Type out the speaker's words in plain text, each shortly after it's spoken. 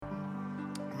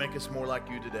Make us more like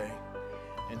you today.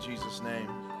 In Jesus' name,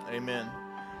 amen.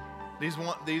 These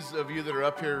of you that are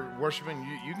up here worshiping,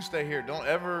 you can stay here. Don't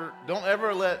ever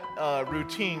let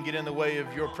routine get in the way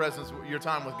of your presence, your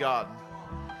time with God.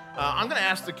 I'm going to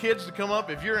ask the kids to come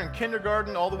up. If you're in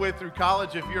kindergarten all the way through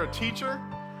college, if you're a teacher,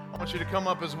 I want you to come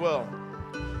up as well.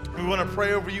 We want to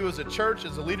pray over you as a church,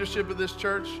 as the leadership of this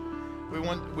church. We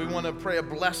want to pray a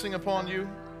blessing upon you.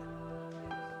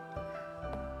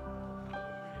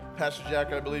 Pastor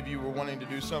Jack, I believe you were wanting to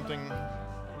do something.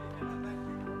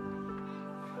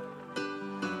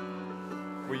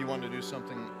 Were you wanting to do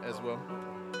something as well?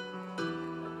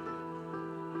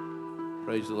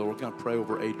 Praise the Lord. We're going to pray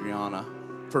over Adriana,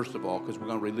 first of all, because we're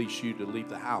going to release you to leave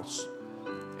the house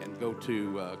and go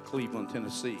to Cleveland,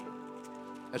 Tennessee.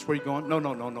 That's where you're going? No.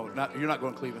 You're not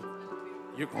going to Cleveland.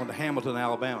 You're going to Hamilton,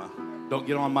 Alabama. Don't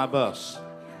get on my bus.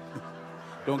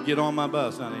 Don't get on my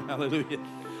bus, honey. Hallelujah.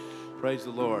 Praise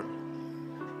the Lord.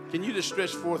 Can you just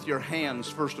stretch forth your hands,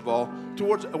 first of all,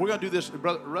 towards, we're going to do this,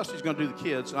 Brother Rusty's going to do the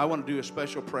kids, and I want to do a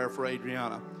special prayer for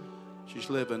Adriana. She's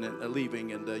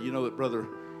leaving, and you know that Brother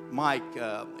Mike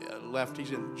left. He's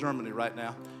in Germany right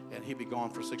now, and he'll be gone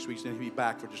for 6 weeks, and he'll be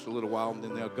back for just a little while, and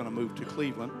then they're going to move to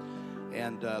Cleveland.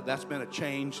 And that's been a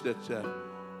change that,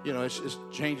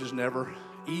 change is never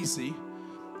easy.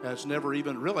 It's never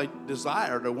even really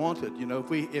desired or wanted. You know,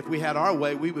 if we had our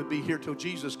way, we would be here till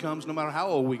Jesus comes, no matter how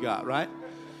old we got, right?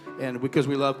 And because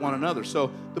we love one another.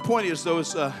 So the point is, though,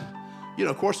 is, of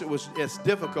course, it's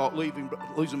difficult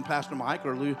losing Pastor Mike,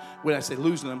 or when I say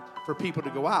losing them, for people to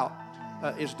go out.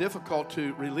 It's difficult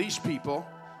to release people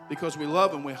because we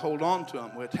love them, we hold on to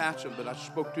them, we attach them. But I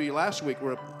spoke to you last week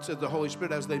where it said the Holy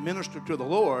Spirit, as they ministered to the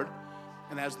Lord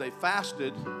and as they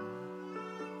fasted,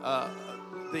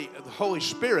 the Holy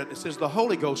Spirit, it says the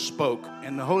Holy Ghost spoke,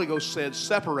 and the Holy Ghost said,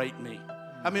 separate me.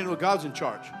 I mean, well, God's in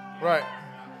charge. Right.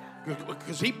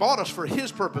 Because he bought us for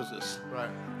his purposes. Right.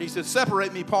 He said,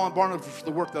 separate me, Paul and Barnabas, for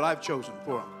the work that I've chosen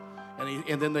for them.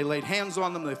 And then they laid hands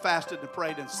on them, they fasted and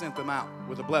prayed and sent them out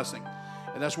with a blessing.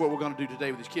 And that's what we're going to do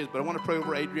today with these kids. But I want to pray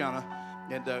over Adriana.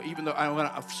 And even though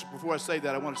before I say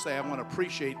that, I want to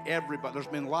appreciate everybody. There's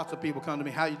been lots of people come to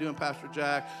me. How you doing, Pastor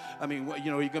Jack? I mean,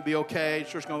 you going to be okay?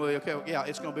 Church going to be okay? Well, yeah,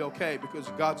 it's going to be okay because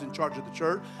God's in charge of the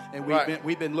church. And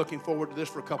we've been looking forward to this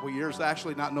for a couple of years,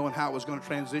 actually, not knowing how it was going to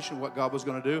transition, what God was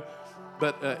going to do.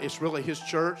 But it's really his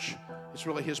church. It's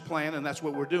really his plan, and that's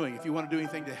what we're doing. If you want to do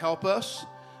anything to help us,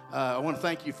 I want to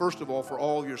thank you, first of all, for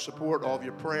all your support, all of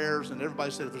your prayers. And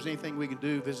everybody said if there's anything we can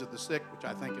do, visit the sick, which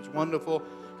I think is wonderful,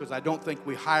 because I don't think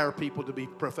we hire people to be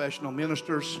professional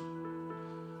ministers.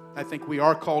 I think we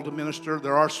are called to minister.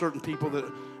 There are certain people that,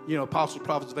 apostles,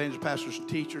 prophets, evangelists, pastors, and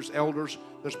teachers, elders,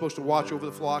 they're supposed to watch over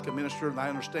the flock and minister, and I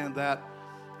understand that.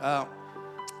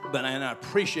 And I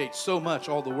appreciate so much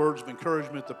all the words of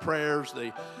encouragement, the prayers,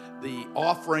 the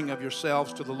offering of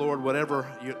yourselves to the Lord, whatever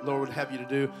the Lord would have you to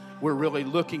do. We're really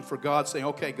looking for God, saying,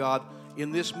 okay, God,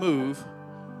 in this move,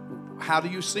 how do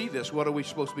you see this? What are we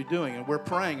supposed to be doing? And we're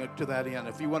praying to that end.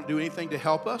 If you want to do anything to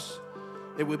help us,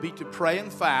 it would be to pray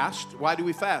and fast. Why do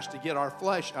we fast? To get our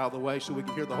flesh out of the way so we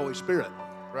can hear the Holy Spirit.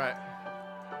 Right.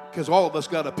 Because all of us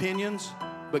got opinions,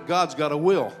 but God's got a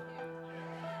will.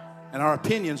 And our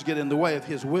opinions get in the way of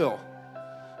his will.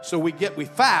 So we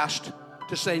fast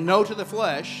to say no to the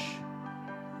flesh.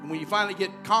 And when you finally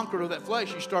get conquered of that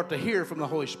flesh, you start to hear from the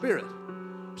Holy Spirit.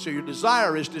 So your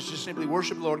desire is to just simply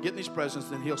worship the Lord, get in his presence,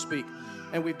 then he'll speak.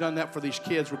 And we've done that for these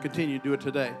kids. We'll continue to do it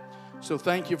today. So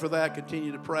thank you for that.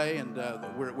 Continue to pray. And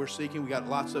we're seeking. We got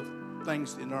lots of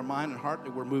things in our mind and heart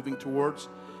that we're moving towards.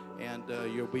 And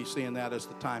you'll be seeing that as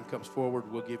the time comes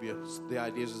forward. We'll give you the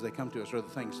ideas as they come to us, or the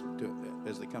things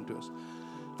as they come to us.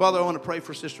 Father, I want to pray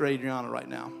for Sister Adriana right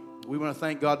now. We want to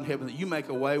thank God in heaven that you make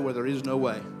a way where there is no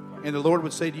way. And the Lord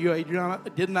would say to you, Adriana,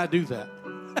 didn't I do that?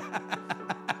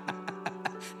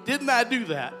 Didn't I do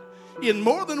that? In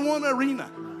more than one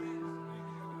arena.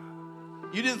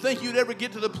 You didn't think you'd ever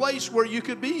get to the place where you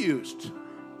could be used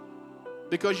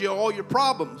because you have all your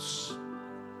problems.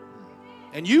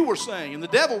 And you were saying, and the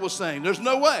devil was saying, there's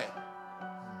no way.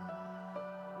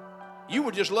 You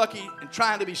were just lucky and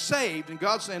trying to be saved. And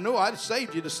God's saying, no, I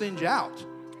saved you to send you out.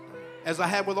 As I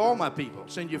have with all my people.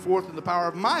 Send you forth in the power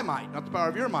of my might, not the power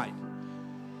of your might.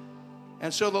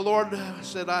 And so the Lord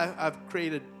said, I've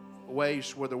created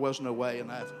ways where there was no way.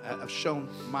 And I've shown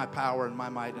my power and my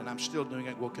might. And I'm still doing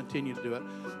it. We'll continue to do it.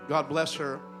 God bless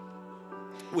her.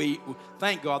 We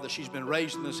thank God that she's been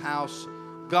raised in this house.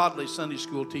 Godly Sunday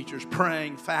school teachers,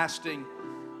 praying, fasting,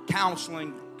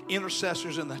 counseling,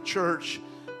 intercessors in the church,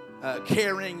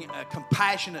 caring,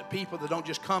 compassionate people that don't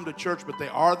just come to church, but they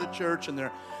are the church, and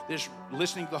they're just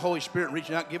listening to the Holy Spirit and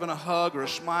reaching out, giving a hug or a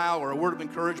smile or a word of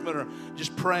encouragement, or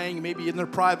just praying maybe in their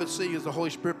privacy as the Holy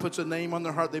Spirit puts a name on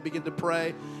their heart, they begin to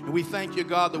pray. And we thank you,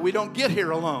 God, that we don't get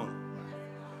here alone.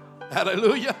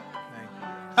 Hallelujah.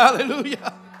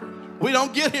 Hallelujah. We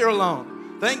don't get here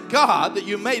alone. Thank God that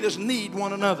you made us need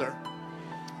one another.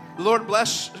 Lord,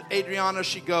 bless Adriana as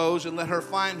she goes, and let her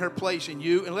find her place in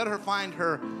you, and let her find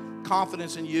her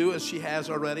confidence in you as she has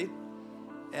already.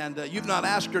 And you've not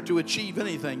asked her to achieve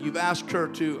anything. You've asked her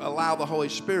to allow the Holy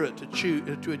Spirit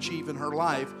to achieve in her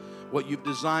life what you've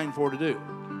designed for her to do.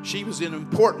 She was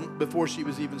important before she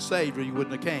was even saved, or you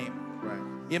wouldn't have came.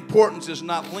 Right. Importance is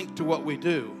not linked to what we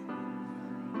do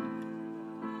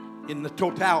in the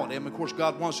totality. And of course,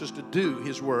 God wants us to do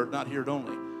His word, not hear it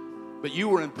only. But you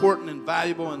were important and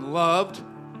valuable and loved,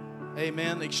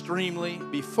 amen, extremely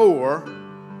before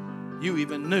you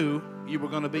even knew you were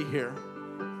going to be here.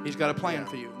 He's got a plan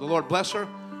for you. The Lord bless her,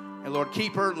 and Lord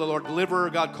keep her. The Lord deliver her.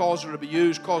 God calls her to be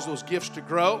used, cause those gifts to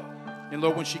grow. And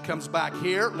Lord, when she comes back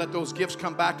here, let those gifts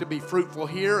come back to be fruitful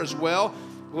here as well.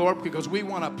 Lord, because we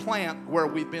want to plant where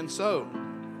we've been sown.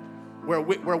 Where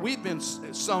we've been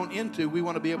sown into, we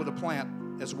want to be able to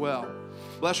plant as well.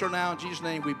 Bless her now in Jesus'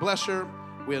 name. We bless her.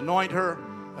 We anoint her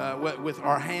with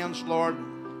our hands, Lord.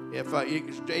 If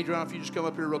Adrian, if you just come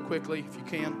up here real quickly, if you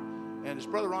can. And is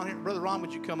Brother Ron here? Brother Ron,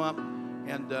 would you come up?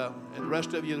 And the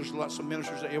rest of you, there's some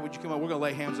ministers here. Would you come up? We're going to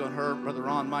lay hands on her, Brother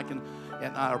Ron, Mike, and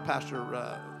our Pastor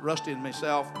Rusty and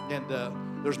myself. And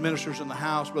there's ministers in the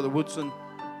house, Brother Woodson.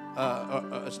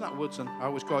 It's not Woodson. I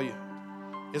always call you.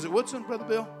 Is it Woodson, Brother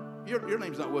Bill? Your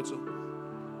name's not Woodson.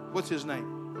 What's his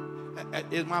name?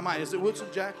 In my mind, is it Woodson,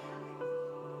 Jack?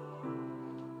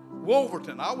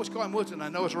 Wolverton. I always call him Woodson. I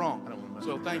know it's wrong.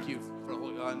 So thank you.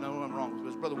 I know I'm wrong.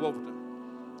 It's Brother Wolverton.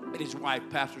 And his wife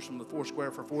pastors from the Four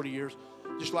Square for 40 years.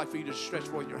 Just like for you to stretch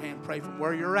forth your hand, pray from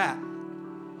where you're at.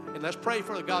 And let's pray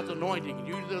for God's anointing. And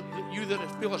you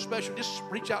that feel special, just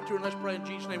reach out to her and let's pray in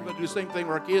Jesus' name. We're going to do the same thing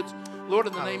with our kids. Lord,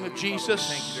 in the name of Jesus,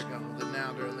 thank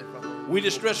you, we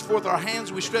just stretch forth our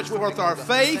hands. We stretch forth our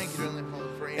faith.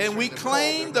 And we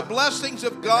claim the blessings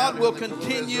of God will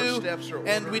continue.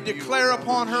 And we declare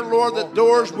upon her, Lord, that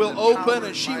doors will open.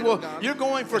 And she will, you're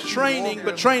going for training,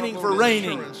 but training for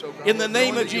reigning. In the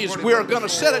name of Jesus, we are going to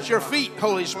sit at your feet,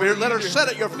 Holy Spirit. Let her sit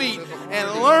at your feet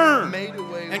and learn.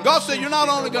 And God said, you're not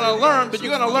only going to learn, but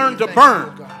you're going to learn to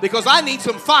burn. Because I need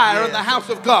some fire in the house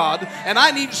of God. And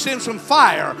I need to send some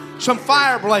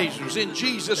fire blazers in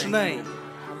Jesus' name.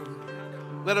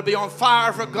 Let her be on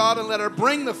fire for God, and let her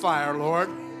bring the fire, Lord,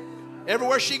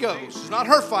 everywhere she goes. It's not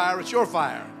her fire, it's your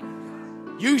fire.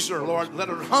 Use her, Lord. Let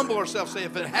her humble herself. Say,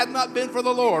 if it had not been for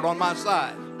the Lord on my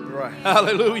side. Right.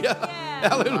 Hallelujah. Yeah.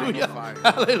 Hallelujah.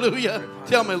 Hallelujah.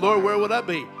 Tell me, Lord, where would I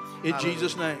be? In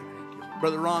Jesus' name.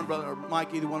 Brother Ron, Brother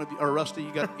Mike, either one of you, or Rusty,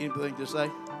 you got anything to say?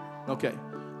 Okay.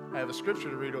 I have a scripture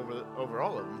to read over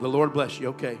all of them. The Lord bless you.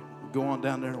 Okay. Go on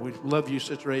down there. We love you,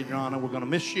 Sister Adriana. We're going to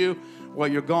miss you while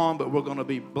you're gone, but we're going to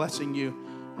be blessing you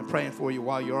and praying for you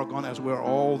while you're gone, as we're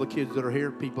all the kids that are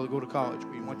here, people that go to college.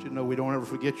 We want you to know we don't ever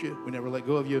forget you. We never let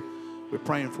go of you. We're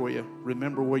praying for you.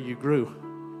 Remember where you grew.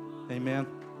 Amen.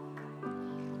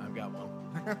 I've got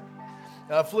one.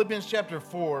 Philippians chapter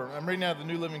 4. I'm reading out the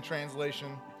New Living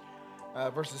Translation,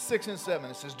 verses 6 and 7.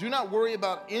 It says, do not worry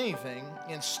about anything.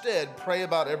 Instead, pray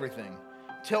about everything.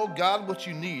 Tell God what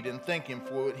you need and thank Him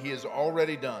for what He has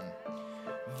already done.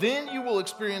 Then you will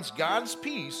experience God's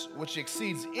peace, which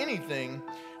exceeds anything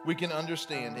we can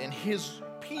understand. And His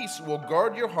peace will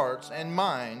guard your hearts and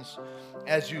minds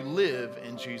as you live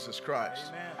in Jesus Christ.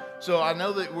 Amen. So I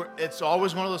know that it's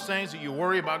always one of those things that you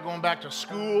worry about going back to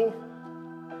school.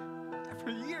 For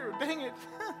a year, dang it.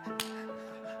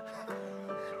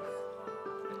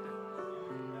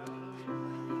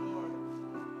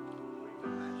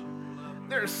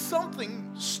 There's something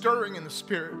stirring in the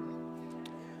spirit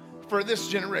for this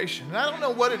generation. And I don't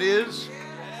know what it is,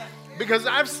 because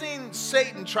I've seen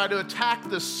Satan try to attack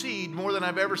the seed more than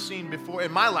I've ever seen before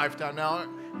in my lifetime. Now,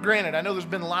 granted, I know there's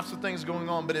been lots of things going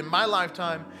on, but in my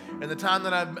lifetime and the time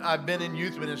that I've been in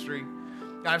youth ministry,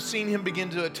 I've seen him begin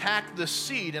to attack the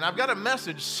seed. And I've got a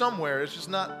message somewhere. It's just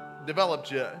not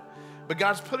developed yet. But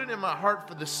God's put it in my heart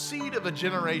for the seed of a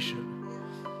generation.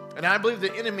 And I believe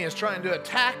the enemy is trying to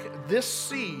attack this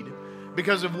seed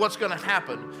because of what's going to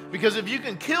happen. Because if you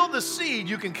can kill the seed,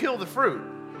 you can kill the fruit.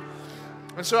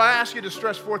 And so I ask you to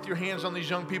stretch forth your hands on these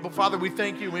young people. Father, we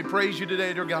thank you and we praise you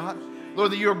today, dear God.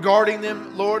 Lord, that you're guarding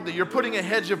them, Lord, that you're putting a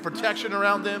hedge of protection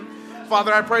around them.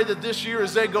 Father, I pray that this year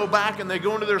as they go back and they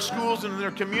go into their schools and in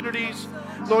their communities,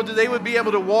 Lord, that they would be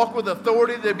able to walk with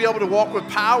authority, they'd be able to walk with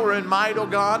power and might, oh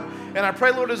God. And I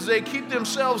pray, Lord, as they keep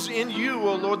themselves in you,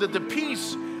 oh Lord, that the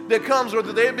peace that comes, Lord,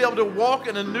 that they'd be able to walk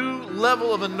in a new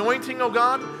level of anointing, oh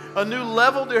God, a new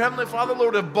level, dear Heavenly Father,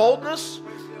 Lord, of boldness,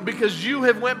 because you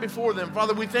have went before them.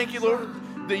 Father, we thank you, Lord,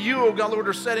 that you, oh God, Lord,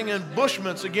 are setting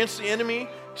ambushments against the enemy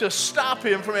to stop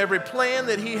him from every plan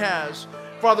that he has.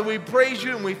 Father, we praise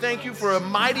you and we thank you for a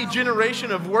mighty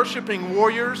generation of worshiping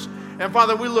warriors. And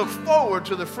Father, we look forward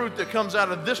to the fruit that comes out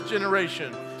of this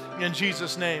generation. In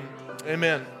Jesus' name,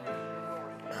 amen.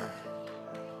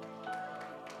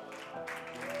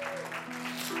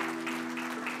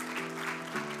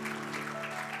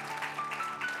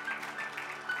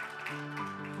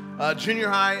 Junior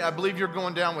high, I believe you're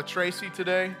going down with Tracy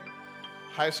today.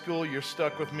 High school, you're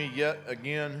stuck with me yet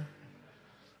again.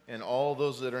 And all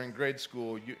those that are in grade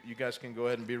school, you guys can go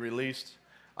ahead and be released.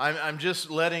 I'm just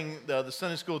letting the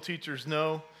Sunday school teachers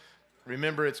know,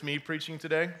 remember it's me preaching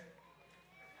today.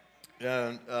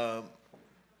 And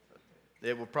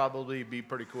it will probably be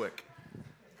pretty quick.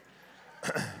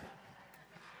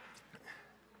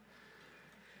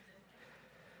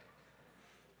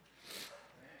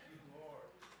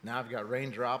 Now I've got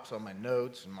raindrops on my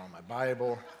notes and on my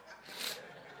Bible.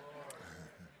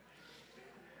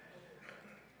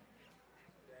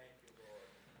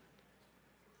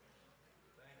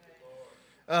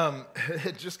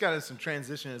 Just got in some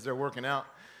transition as they're working out.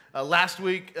 Last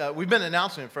week, we've been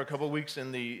announcing it for a couple of weeks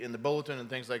in the bulletin and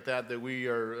things like that we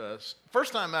are,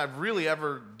 first time I've really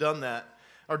ever done that,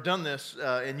 or done this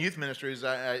in youth ministries.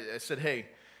 I said, hey,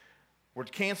 we're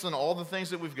canceling all the things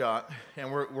that we've got,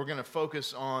 and we're going to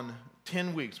focus on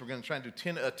 10 weeks. We're going to try and do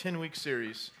a 10-week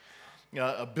series,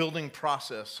 a building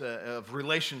process of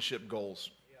relationship goals.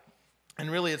 And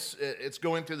really, it's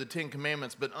going through the 10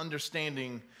 Commandments, but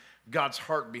understanding God's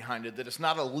heart behind it, that it's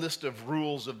not a list of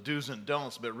rules of do's and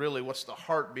don'ts, but really what's the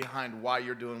heart behind why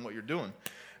you're doing what you're doing.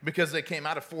 Because they came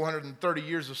out of 430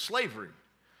 years of slavery.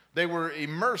 They were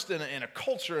immersed in a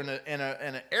culture, in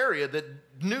an area that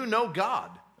knew no God.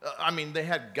 I mean, they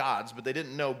had gods, but they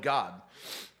didn't know God.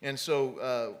 And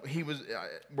so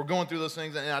we're going through those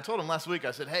things. And I told him last week,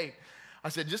 I said, hey,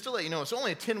 just to let you know, it's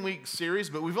only a 10-week series,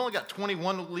 but we've only got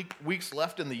 21 weeks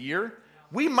left in the year.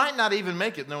 We might not even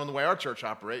make it knowing the way our church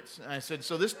operates. And I said,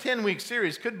 so this 10-week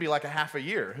series could be like a half a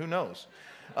year. Who knows?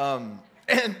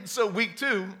 And so week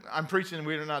 2, I'm preaching and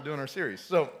we're not doing our series.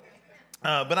 So,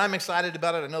 but I'm excited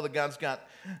about it. I know that God's got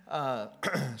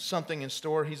something in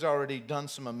store. He's already done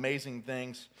some amazing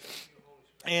things.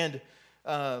 And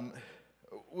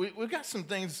we've got some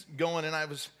things going, and I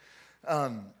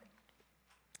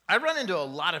run into a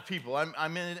lot of people.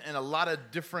 I'm in a lot of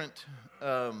different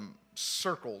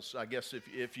circles, I guess,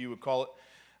 if you would call it,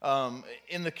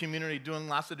 in the community, doing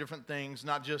lots of different things,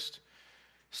 not just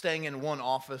staying in one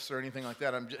office or anything like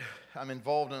that. I'm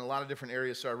involved in a lot of different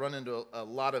areas, so I run into a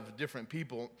lot of different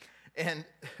people. And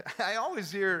I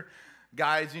always hear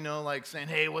guys, like saying,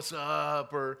 hey, what's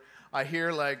up? Or I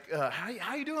hear like,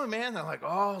 how you doing, man? They're like,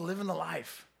 oh, living the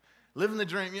life, living the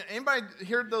dream. Anybody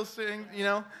heard those things,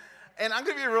 And I'm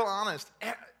going to be real honest.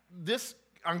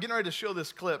 I'm getting ready to show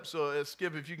this clip, so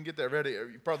Skip, if you can get that ready.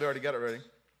 You probably already got it ready.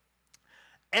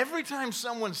 Every time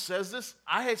someone says this,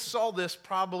 I saw this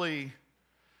probably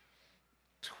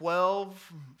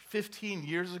 12, 15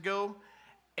 years ago,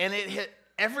 and it hit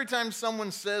every time someone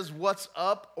says what's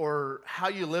up or how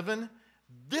you living,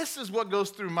 this is what goes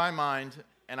through my mind,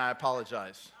 and I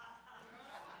apologize.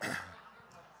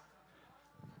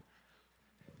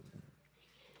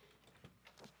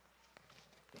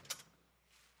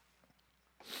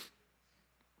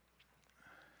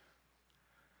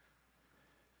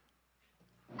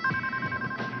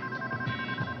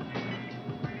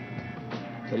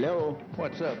 Hello.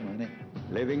 What's up, Money?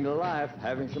 Living the life,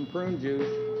 having some prune juice.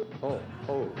 Oh.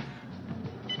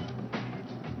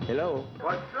 Hello.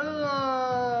 What's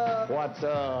up? What's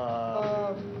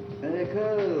up? Hey,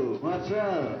 cool. What's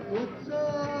up? What's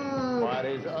up? What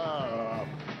is up?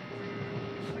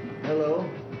 Hello.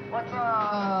 What's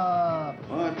up?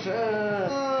 What's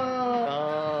up?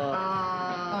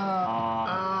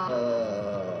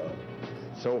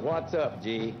 So what's up,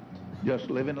 G? Just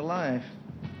living the life,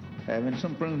 having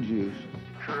some prune juice.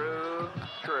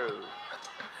 True.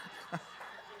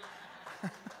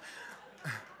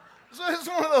 So it's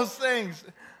one of those things.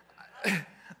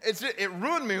 It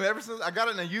ruined me ever since I got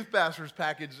it in a youth pastor's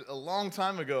package a long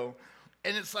time ago,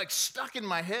 and it's like stuck in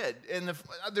my head. And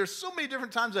there's so many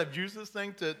different times I've used this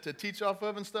thing to teach off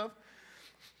of and stuff.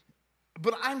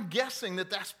 But I'm guessing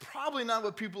that that's probably not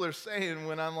what people are saying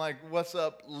when I'm like, what's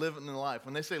up, living the life?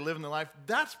 When they say living the life,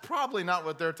 that's probably not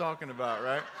what they're talking about,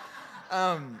 right?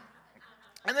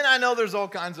 And then I know there's all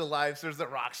kinds of lives. There's the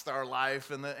rock star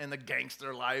life and the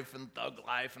gangster life and thug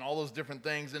life and all those different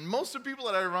things. And most of the people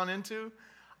that I run into,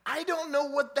 I don't know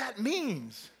what that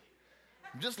means.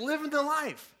 I'm just living the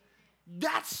life.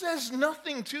 That says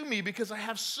nothing to me because I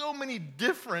have so many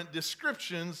different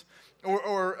descriptions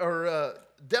or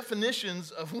definitions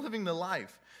of living the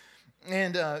life.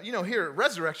 And, here,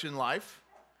 resurrection life,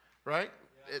 right?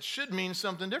 It should mean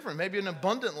something different. Maybe an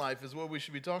abundant life is what we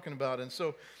should be talking about. And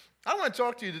so I want to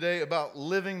talk to you today about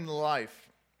living the life.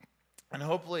 And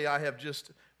hopefully I have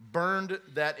just burned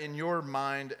that in your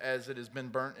mind as it has been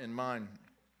burnt in mine.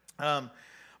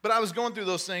 But I was going through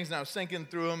those things and I was thinking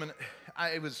through them, and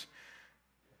I was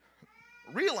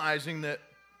realizing that,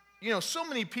 so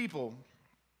many people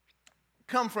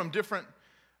come from different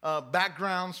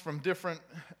backgrounds, from different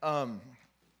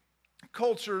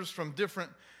cultures, from different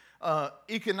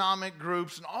economic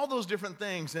groups, and all those different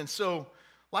things. And so,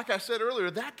 like I said earlier,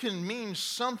 that can mean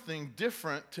something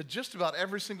different to just about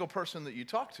every single person that you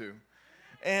talk to.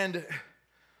 And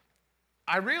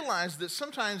I realized that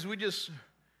sometimes we just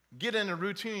get in a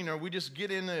routine, or we just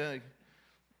get in a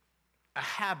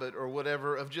habit or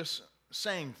whatever of just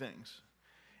saying things.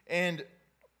 And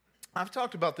I've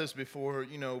talked about this before.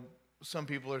 Some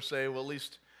people are saying, well, at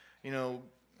least,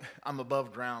 I'm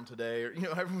above ground today. Or,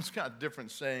 everyone's got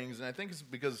different sayings. And I think it's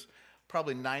because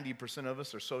probably 90% of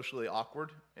us are socially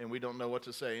awkward and we don't know what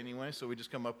to say anyway. So we just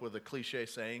come up with a cliche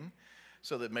saying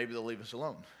so that maybe they'll leave us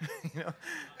alone.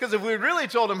 Because if we really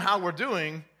told them how we're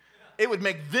doing, it would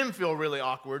make them feel really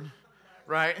awkward,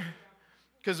 right?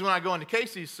 Because when I go into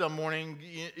Casey's some morning,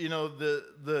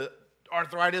 the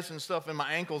arthritis and stuff in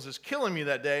my ankles is killing me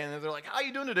that day. And they're like, how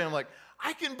you doing today? I'm like,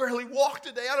 I can barely walk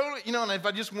today. I don't, and if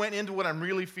I just went into what I'm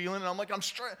really feeling, and I'm like, I'm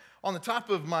straight on the top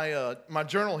of my my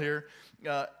journal here.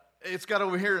 It's got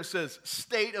over here, it says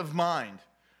state of mind.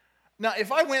 Now,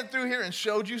 if I went through here and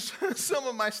showed you some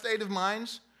of my state of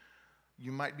minds,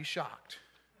 you might be shocked.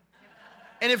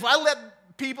 And if I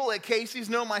let people at Casey's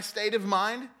know my state of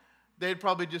mind, they'd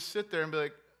probably just sit there and be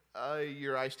like,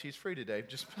 your iced tea's free today.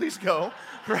 Just please go,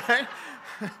 right?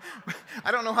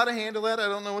 I don't know how to handle that. I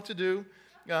don't know what to do.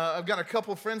 I've got a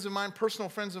couple friends of mine, personal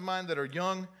friends of mine that are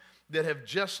young, that have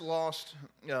just lost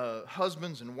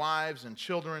husbands and wives and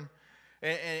children.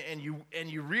 And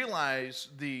you realize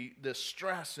the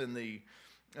stress and the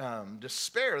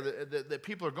despair that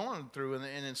people are going through,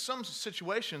 and in some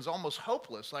situations almost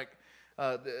hopeless. Like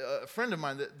a friend of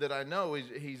mine that I know,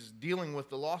 he's dealing with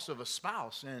the loss of a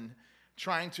spouse and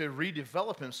trying to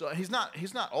redevelop him. So he's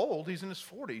not old; he's in his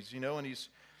 40s, and he's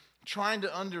trying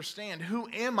to understand, who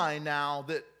am I now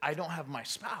that I don't have my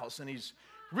spouse? And he's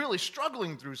really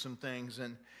struggling through some things,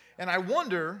 and I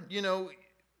wonder,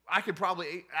 I could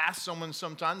probably ask someone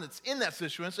sometime that's in that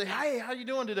situation, say, hey, how you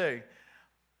doing today?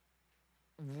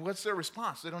 What's their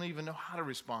response? They don't even know how to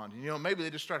respond. Maybe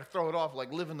they just try to throw it off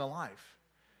like living the life.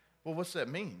 Well, what's that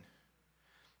mean?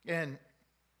 And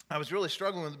I was really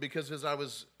struggling with it because as I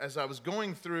was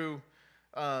going through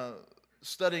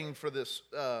studying for this,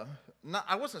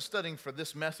 I wasn't studying for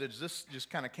this message. This just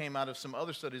kind of came out of some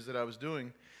other studies that I was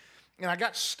doing. And I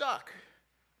got stuck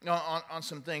on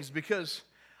some things because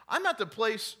I'm at the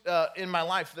place in my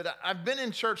life that I've been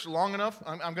in church long enough.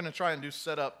 I'm going to try and do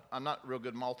setup. I'm not a real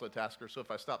good multitasker, so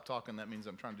if I stop talking, that means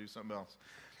I'm trying to do something else.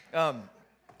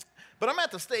 But I'm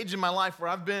at the stage in my life where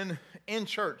I've been in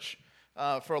church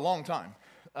for a long time.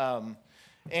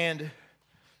 And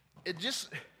it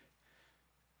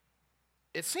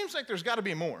seems like there's got to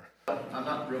be more. I'm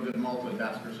not a real good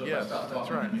multitasker, so if I stop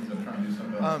talking, that means I'm trying to do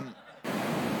something else.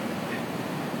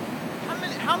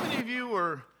 How many of you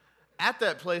are at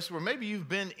that place where maybe you've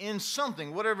been in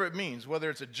something, whatever it means, whether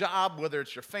it's a job, whether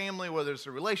it's your family, whether it's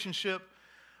a relationship,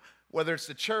 whether it's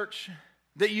the church,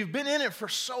 that you've been in it for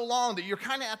so long that you're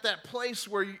kind of at that place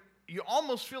where you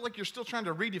almost feel like you're still trying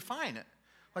to redefine it.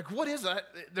 Like, what is that?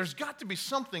 There's got to be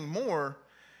something more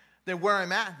than where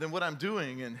I'm at, than what I'm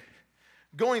doing, and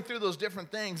going through those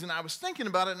different things. And I was thinking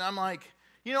about it, and I'm like,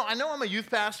 I know I'm a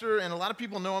youth pastor, and a lot of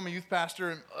people know I'm a youth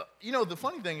pastor. And, the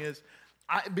funny thing is,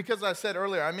 because I said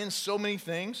earlier, I'm in so many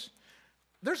things,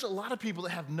 there's a lot of people that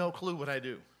have no clue what I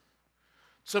do.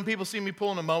 Some people see me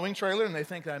pulling a mowing trailer, and they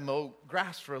think I mow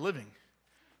grass for a living.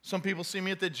 Some people see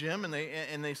me at the gym, and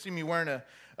they see me wearing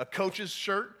a coach's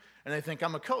shirt, and they think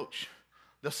I'm a coach.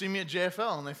 They'll see me at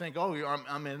JFL, and they think, oh,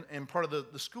 I'm in part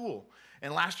of the school.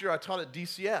 And last year I taught at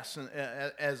DCS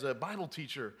as a Bible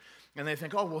teacher, and they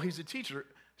think, oh, well, he's a teacher.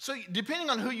 So depending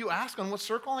on who you ask on what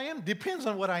circle I am, depends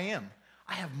on what I am.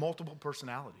 I have multiple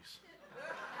personalities.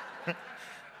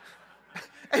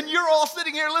 And you're all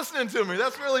sitting here listening to me.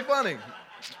 That's really funny.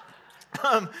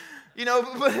 You know,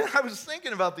 but I was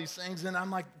thinking about these things, and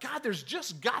I'm like, God, there's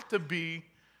just got to be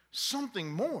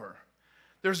something more.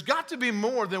 There's got to be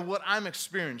more than what I'm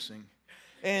experiencing.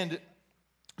 And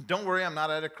don't worry, I'm not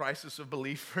at a crisis of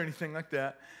belief or anything like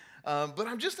that. But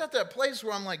I'm just at that place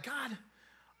where I'm like, God,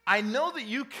 I know that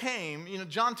you came, you know,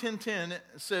 John 10:10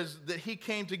 says that he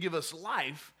came to give us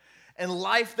life, and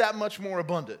life that much more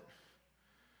abundant.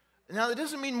 Now, that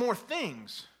doesn't mean more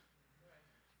things.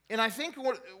 And I think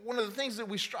one of the things that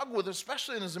we struggle with,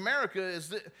 especially in America,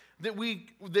 is that we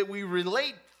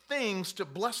relate things to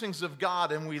blessings of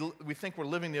God, and we think we're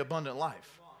living the abundant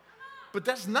life. But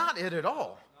that's not it at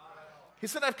all. He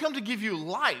said, I've come to give you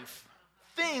life.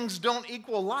 Things don't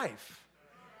equal life.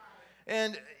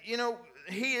 And, you know,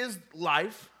 he is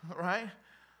life, right?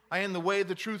 I am the way,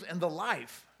 the truth, and the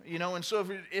life. You know, and so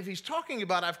if he's talking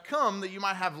about I've come that you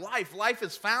might have life, life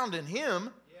is found in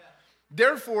him.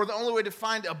 Therefore, the only way to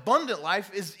find abundant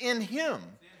life is in him.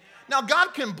 Now,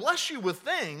 God can bless you with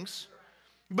things,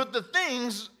 but the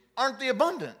things aren't the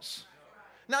abundance.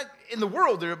 Now, in the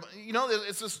world, you know,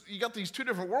 it's just, you got these two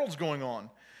different worlds going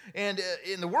on. And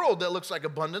in the world, that looks like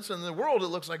abundance. And in the world, it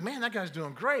looks like, man, that guy's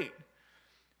doing great.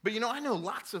 But, you know, I know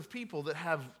lots of people that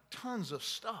have tons of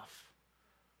stuff,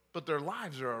 but their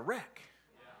lives are a wreck.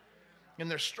 And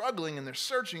they're struggling, and they're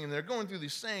searching, and they're going through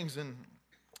these things. And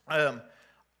I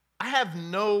have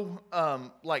no,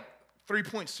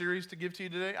 3-point series to give to you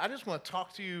today. I just want to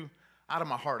talk to you out of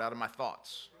my heart, out of my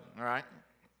thoughts, all right?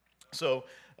 So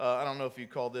I don't know if you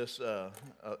call this,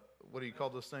 what do you call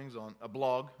those things on a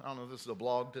blog? I don't know if this is a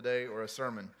blog today or a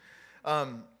sermon.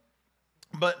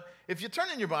 But if you turn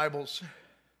in your Bibles,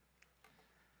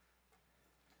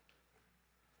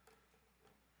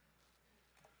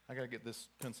 I got to get this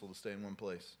pencil to stay in one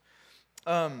place.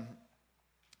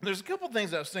 There's a couple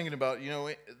things I was thinking about, you know,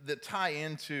 that tie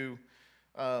into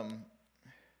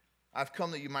I've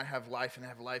come that you might have life and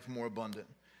have life more abundant.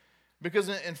 Because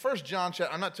in 1 John,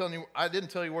 I'm not telling you, I didn't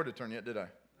tell you where to turn yet, did I?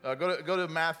 Go to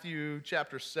Matthew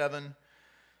chapter 7.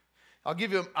 I'll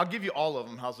give you all of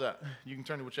them. How's that? You can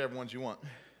turn to whichever ones you want.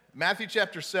 Matthew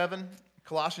chapter 7,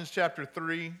 Colossians chapter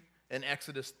 3, and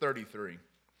Exodus 33.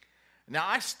 Now,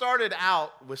 I started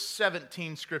out with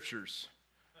 17 scriptures,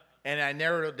 and I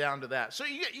narrowed it down to that. So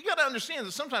you got to understand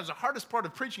that sometimes the hardest part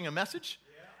of preaching a message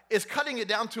is cutting it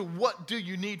down to what do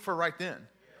you need for right then.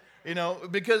 You know,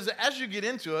 because as you get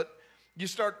into it, you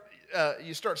start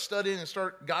studying and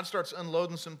God starts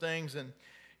unloading some things. And,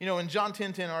 you know, in John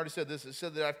 10:10, I already said this. It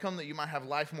said that I've come that you might have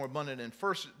life more abundant. In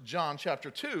 1 John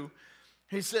chapter 2,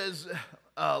 he says,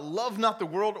 love not the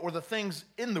world or the things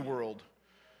in the world,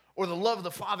 or the love of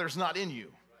the Father is not in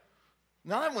you.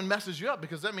 Now that one messes you up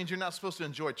because that means you're not supposed to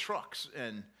enjoy trucks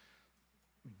and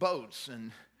boats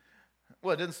and,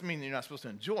 well, it doesn't mean you're not supposed to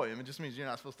enjoy them. It just means you're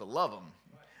not supposed to love them.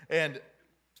 And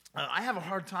I have a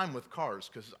hard time with cars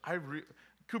because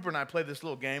Cooper and I play this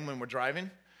little game when we're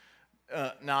driving.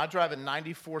 Now, I drive a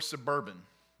 94 Suburban,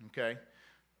 okay?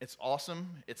 It's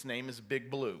awesome. Its name is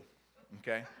Big Blue,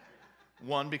 okay?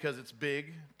 1, because it's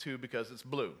big. 2, because it's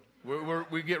blue.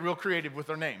 We get real creative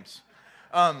with our names.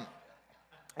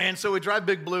 And so we drive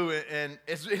Big Blue, and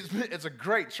it's a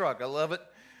great truck. I love it.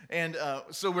 And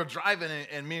so we're driving,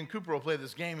 and me and Cooper will play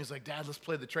this game. He's like, Dad, let's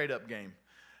play the trade-up game.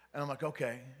 And I'm like,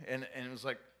 okay. And it was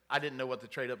like, I didn't know what the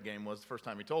trade-up game was the first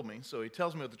time he told me. So he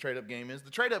tells me what the trade-up game is.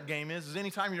 The trade-up game is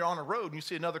anytime you're on a road and you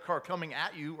see another car coming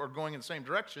at you or going in the same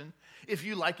direction, if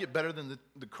you like it better than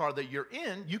the car that you're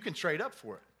in, you can trade up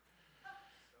for it.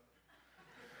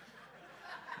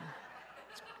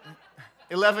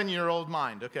 11-year-old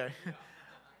mind, okay?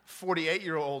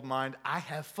 48-year-old mind, I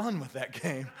have fun with that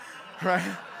game,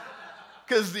 right?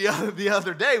 Because the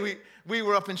other day, we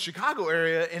were up in Chicago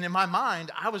area, and in my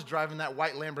mind, I was driving that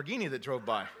white Lamborghini that drove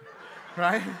by,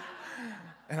 right?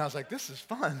 And I was like, this is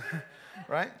fun,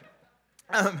 right?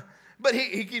 But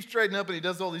he keeps trading up, and he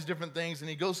does all these different things, and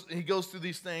he goes through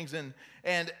these things, and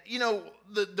you know,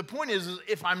 the point is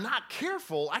if I'm not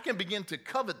careful, I can begin to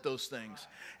covet those things.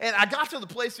 And I got to the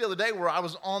place the other day where I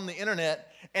was on the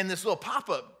internet, and this little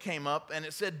pop-up came up, and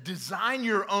it said, design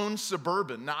your own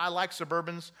Suburban. Now, I like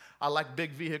Suburbans. I like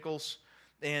big vehicles.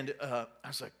 And I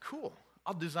was like, cool,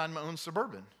 I'll design my own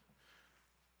Suburban.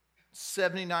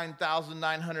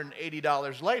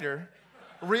 $79,980 later,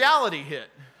 reality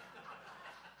hit.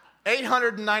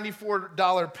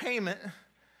 $894 payment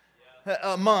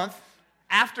a month.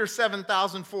 After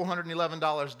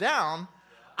 $7,411 down,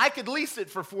 I could lease it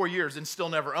for 4 years and still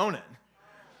never own it.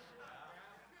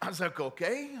 I was like,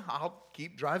 okay, I'll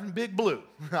keep driving Big Blue.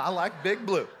 I like Big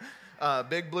Blue.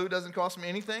 Big Blue doesn't cost me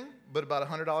anything but about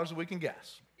 $100 a week in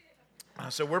gas.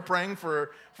 So we're praying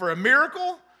for a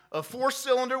miracle of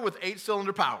 4-cylinder with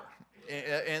 8-cylinder power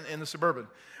in the Suburban.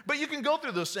 But you can go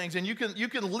through those things, and you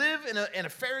can live in a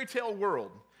fairy tale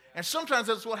world. And sometimes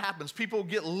that's what happens. People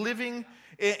get living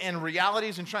in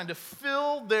realities and trying to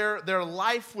fill their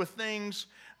life with things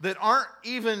that aren't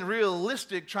even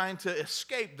realistic, trying to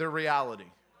escape their reality.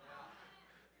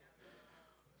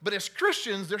 But as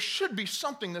Christians, there should be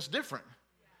something that's different.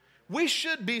 We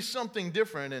should be something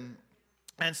different.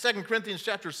 And 2 Corinthians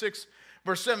chapter 6,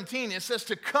 verse 17, it says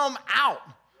to come out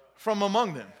from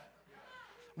among them.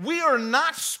 We are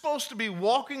not supposed to be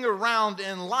walking around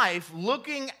in life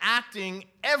looking, acting,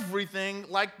 everything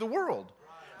like the world.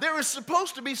 There is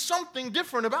supposed to be something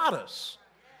different about us.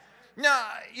 Now,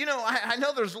 I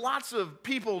know there's lots of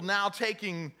people now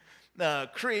taking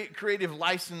creative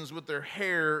license with their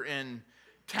hair and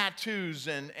tattoos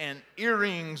and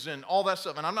earrings and all that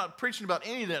stuff. And I'm not preaching about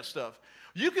any of that stuff.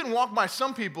 You can walk by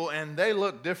some people and they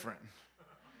look different,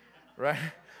 right?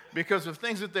 Because of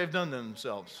things that they've done to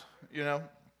themselves,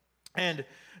 And,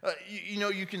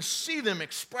 you can see them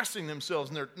expressing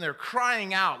themselves, and they're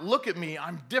crying out, look at me,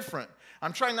 I'm different.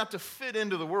 I'm trying not to fit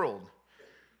into the world.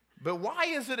 But why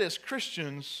is it as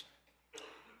Christians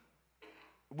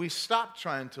we stop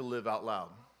trying to live out loud?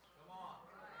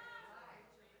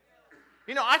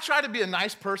 I try to be a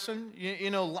nice person.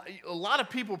 A lot of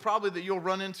people probably that you'll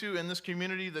run into in this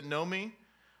community that know me,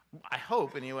 I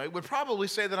hope anyway, would probably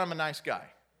say that I'm a nice guy.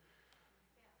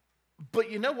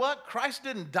 But you know what? Christ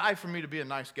didn't die for me to be a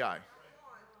nice guy.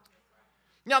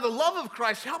 Now, the love of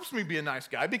Christ helps me be a nice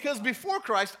guy because before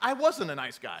Christ, I wasn't a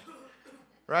nice guy,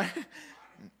 right?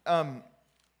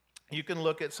 You can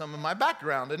look at some of my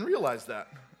background and realize that.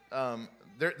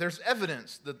 There's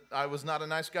evidence that I was not a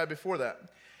nice guy before that.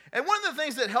 And one of the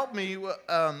things that helped me,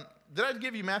 did I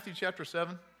give you Matthew chapter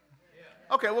 7?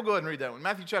 Yeah. Okay, we'll go ahead and read that one.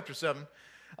 Matthew chapter 7.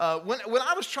 When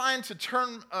I was trying to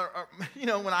turn,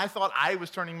 when I thought I was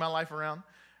turning my life around,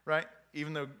 right?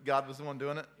 Even though God was the one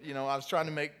doing it, I was trying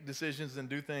to make decisions and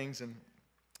do things. And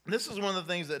this is one of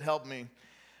the things that helped me.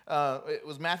 It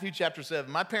was Matthew chapter 7.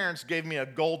 My parents gave me a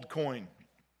gold coin.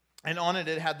 And on it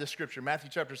had this scripture, Matthew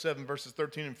chapter 7, verses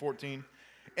 13 and 14.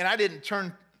 And I didn't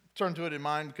turn to it in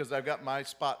mind because I've got my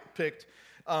spot picked.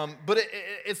 But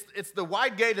it's the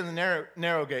wide gate and the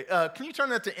narrow gate. Can you turn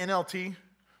that to NLT?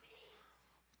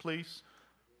 Please.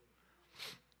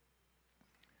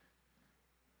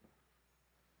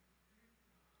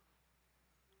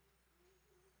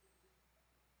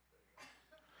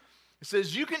 It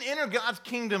says, you can enter God's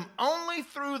kingdom only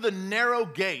through the narrow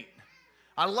gate.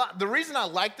 The reason I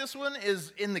like this one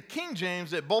is in the King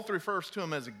James, it both refers to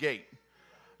him as a gate.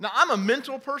 Now, I'm a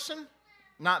mental person,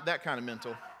 not that kind of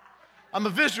mental. I'm a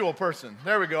visual person.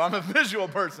 There we go. I'm a visual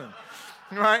person,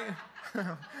 right?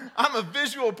 I'm a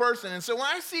visual person. And so when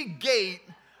I see gate,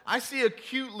 I see a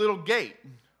cute little gate.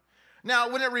 Now,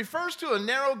 when it refers to a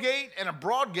narrow gate and a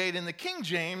broad gate in the King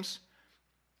James,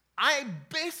 I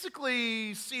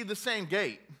basically see the same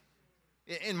gate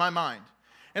in my mind.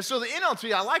 And so the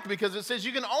NLT I like because it says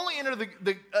you can only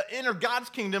enter God's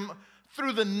kingdom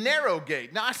through the narrow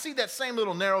gate. Now, I see that same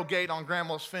little narrow gate on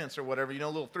Grandma's fence or whatever, a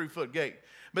little 3-foot gate.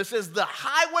 But it says the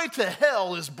highway to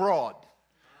hell is broad.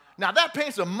 Now, that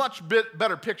paints a much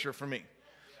better picture for me,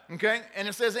 okay? And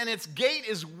it says, and its gate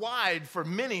is wide for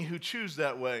many who choose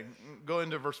that way. Go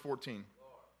into verse 14.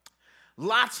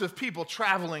 Lots of people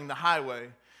traveling the highway,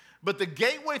 but the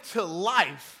gateway to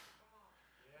life,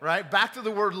 right, back to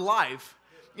the word life,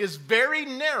 is very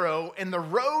narrow, and the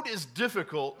road is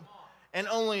difficult, and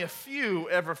only a few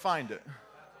ever find it.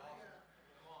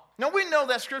 Now, we know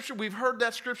that scripture. We've heard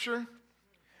that scripture.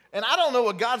 And I don't know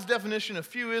what God's definition of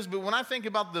few is, but when I think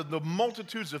about the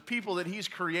multitudes of people that he's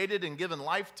created and given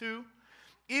life to,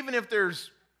 even if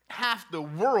there's half the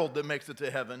world that makes it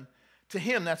to heaven, to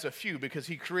him that's a few because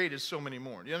he created so many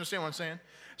more. Do you understand what I'm saying?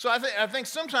 So I think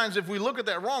sometimes if we look at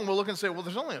that wrong, we'll look and say, well,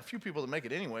 there's only a few people that make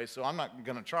it anyway, so I'm not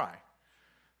going to try.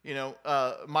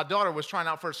 My daughter was trying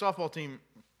out for a softball team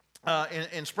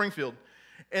in Springfield,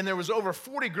 and there was over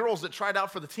 40 girls that tried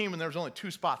out for the team, and there was only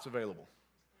 2 spots available.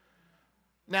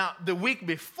 Now, the week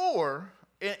before,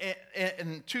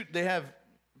 they have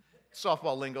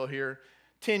softball lingo here,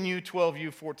 10U,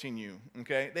 12U, 14U,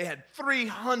 okay? They had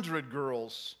 300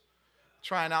 girls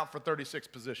trying out for 36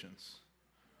 positions.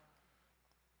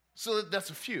 So that's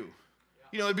a few.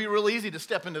 It'd be real easy to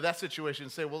step into that situation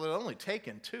and say, well, they're only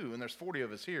taking 2, and there's 40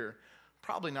 of us here.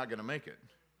 Probably not going to make it.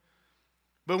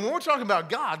 But when we're talking about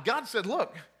God, God said,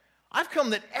 look, I've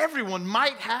come that everyone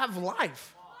might have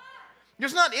life.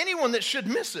 There's not anyone that should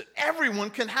miss it. Everyone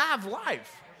can have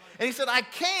life. And he said, I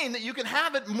came that you can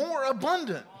have it more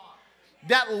abundant.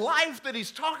 That life that he's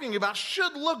talking about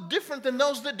should look different than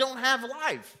those that don't have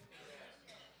life.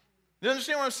 You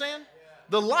understand what I'm saying?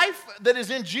 The life that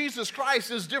is in Jesus Christ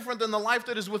is different than the life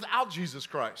that is without Jesus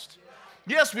Christ.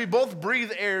 Yes, we both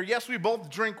breathe air. Yes, we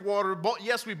both drink water.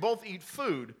 Yes, we both eat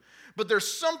food. But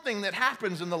there's something that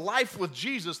happens in the life with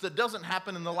Jesus that doesn't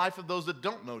happen in the life of those that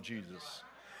don't know Jesus.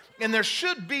 And there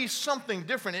should be something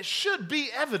different. It should be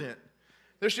evident.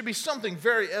 There should be something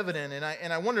very evident.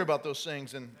 And I wonder about those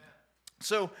things. And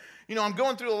so, you know, I'm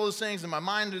going through all those things, and my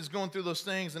mind is going through those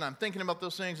things, and I'm thinking about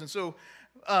those things. And so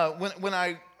when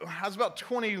I was about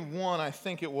 21, I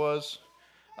think it was,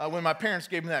 when my parents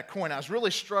gave me that coin, I was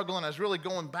really struggling. I was really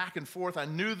going back and forth. I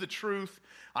knew the truth.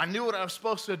 I knew what I was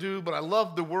supposed to do, but I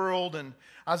loved the world, and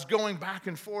I was going back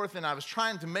and forth, and I was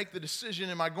trying to make the decision,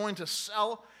 am I going to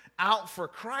sell out for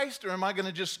Christ, or am I going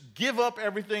to just give up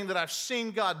everything that I've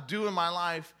seen God do in my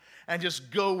life and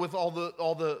just go with all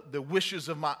the wishes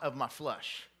of my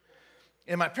flesh?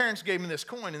 And my parents gave me this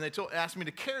coin, and they asked me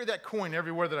to carry that coin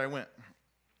everywhere that I went.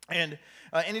 And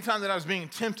anytime that I was being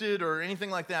tempted or anything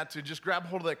like that, to just grab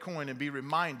hold of that coin and be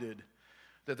reminded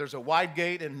that there's a wide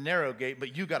gate and a narrow gate,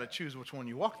 but you got to choose which one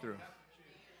you walk through.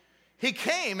 He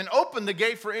came and opened the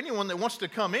gate for anyone that wants to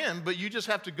come in, but you just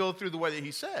have to go through the way that he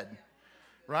said,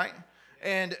 right?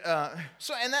 And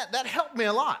that helped me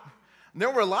a lot. There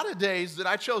were a lot of days that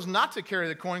I chose not to carry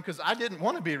the coin because I didn't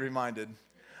want to be reminded.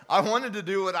 I wanted to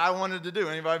do what I wanted to do.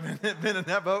 Anybody been in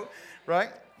that boat, right?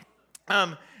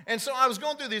 And so I was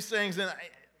going through these things, and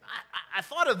I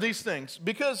thought of these things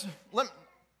because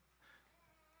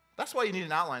that's why you need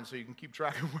an outline so you can keep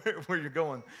track of where you're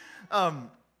going.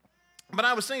 But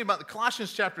I was thinking about the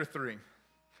Colossians chapter 3.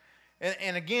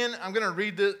 And again, I'm going to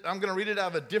read it out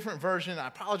of a different version. I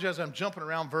apologize, I'm jumping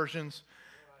around versions.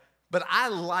 But I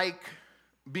like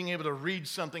being able to read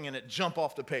something and it jump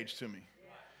off the page to me.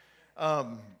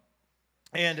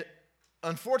 And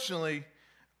unfortunately,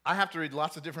 I have to read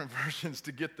lots of different versions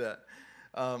to get that.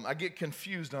 I get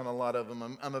confused on a lot of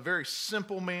them. I'm a very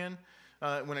simple man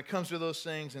when it comes to those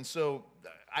things. And so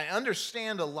I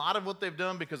understand a lot of what they've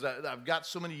done because I've got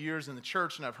so many years in the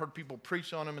church and I've heard people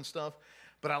preach on them and stuff.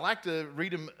 But I like to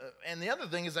read them. And the other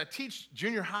thing is I teach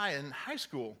junior high and high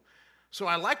school. So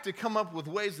I like to come up with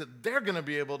ways that they're going to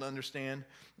be able to understand.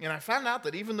 And I found out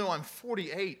that even though I'm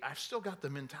 48, I've still got the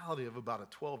mentality of about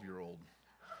a 12-year-old.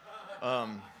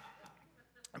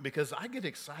 Because I get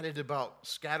excited about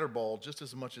scatterball just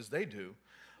as much as they do.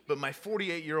 But my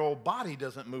 48-year-old body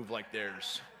doesn't move like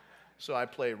theirs. So I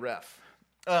play ref.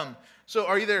 So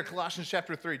are you there, Colossians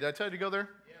chapter 3? Did I tell you to go there?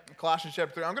 Yeah. Colossians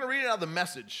chapter 3. I'm going to read it out of the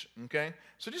Message, okay?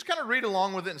 So just kind of read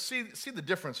along with it and see the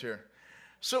difference here.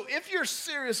 So if you're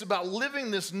serious about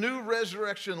living this new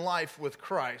resurrection life with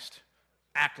Christ,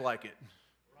 act like it.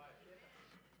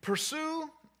 Pursue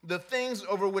the things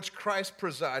over which Christ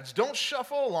presides. Don't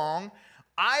shuffle along,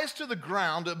 eyes to the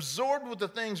ground, absorbed with the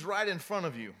things right in front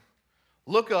of you.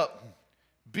 Look up.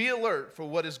 Be alert for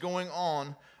what is going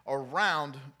on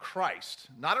around Christ.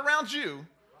 Not around you,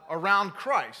 around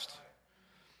Christ.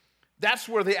 That's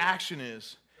where the action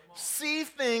is. See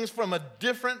things from a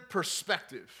different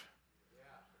perspective.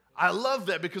 I love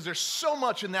that because there's so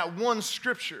much in that one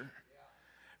scripture.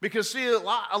 Because, see, a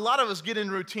lot of us get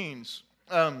in routines.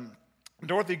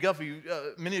 Dorothy Guffey,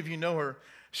 many of you know her.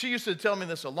 She used to tell me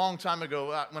this a long time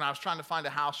ago when I was trying to find a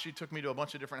house. She took me to a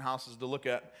bunch of different houses to look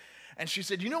at. And she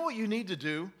said, you know what you need to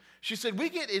do? She said, we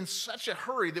get in such a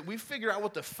hurry that we figure out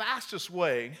what the fastest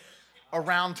way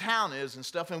around town is and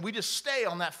stuff, and we just stay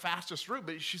on that fastest route.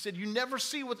 But she said, you never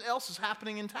see what else is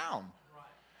happening in town.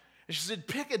 And she said,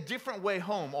 pick a different way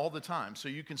home all the time so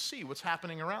you can see what's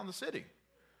happening around the city.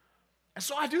 And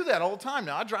so I do that all the time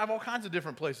now. I drive all kinds of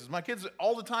different places. My kids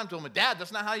all the time tell me, Dad,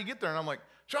 that's not how you get there. And I'm like,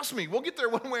 trust me, we'll get there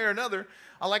one way or another.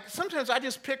 Sometimes I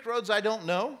just pick roads I don't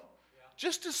know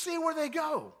just to see where they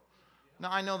go. Now,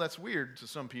 I know that's weird to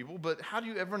some people, but how do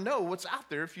you ever know what's out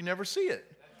there if you never see it?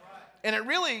 And it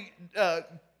really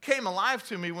came alive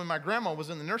to me when my grandma was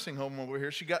in the nursing home over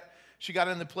here. She got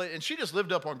in the place, and she just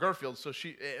lived up on Garfield, so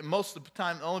most of the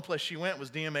time, the only place she went was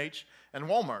DMH and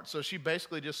Walmart. So she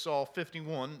basically just saw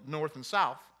 51 north and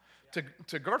south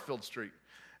to Garfield Street.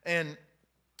 And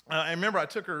I remember I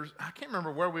took her, I can't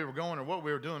remember where we were going or what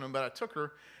we were doing, but I took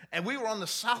her, and we were on the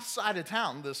south side of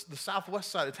town, the southwest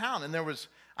side of town, and there was,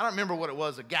 I don't remember what it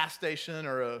was, a gas station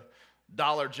or a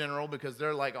Dollar General, because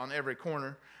they're like on every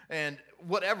corner, and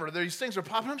whatever, these things are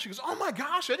popping up. She goes, oh my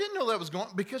gosh, I didn't know that was going,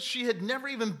 because she had never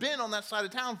even been on that side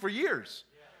of town for years,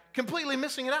 completely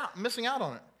missing out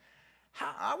on it.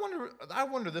 I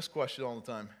wonder this question all the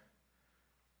time.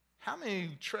 how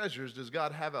many treasures does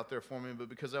God have out there for me, but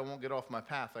because I won't get off my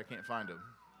path, I can't find them?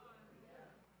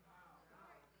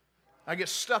 I get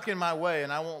stuck in my way,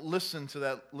 and I won't listen to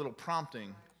that little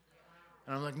prompting.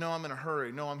 And I'm like, no, I'm in a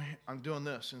hurry. No, I'm doing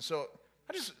this. And so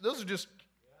those are just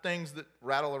things that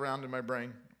rattle around in my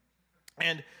brain.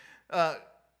 And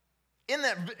in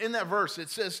that verse, it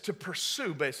says to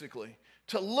pursue, basically,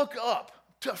 to look up,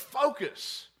 to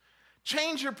focus.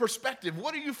 Change your perspective.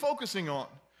 What are you focusing on?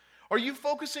 Are you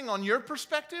focusing on your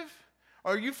perspective?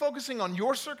 Are you focusing on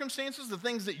your circumstances, the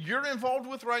things that you're involved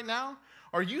with right now?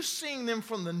 Are you seeing them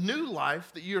from the new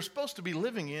life that you're supposed to be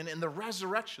living in the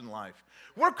resurrection life?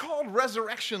 We're called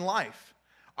resurrection life.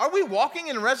 Are we walking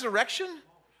in resurrection,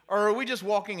 or are we just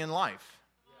walking in life?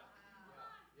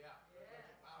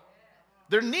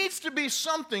 There needs to be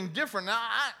something different. Now,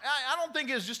 I don't think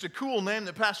it's just a cool name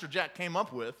that Pastor Jack came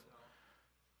up with.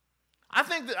 I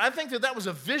think that was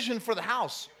a vision for the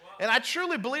house. And I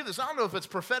truly believe this. I don't know if it's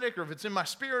prophetic or if it's in my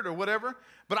spirit or whatever,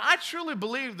 but I truly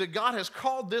believe that God has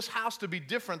called this house to be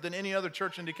different than any other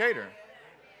church in Decatur.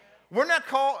 We're not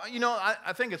called,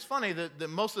 I think it's funny that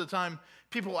most of the time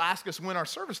people ask us when our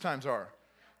service times are.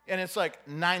 And it's like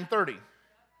 9:30.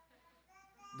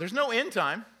 There's no end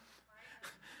time.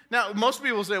 Now, most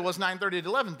people say, well, it's 9:30 to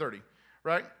 11:30,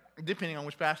 right? Depending on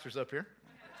which pastor's up here,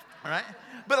 all right?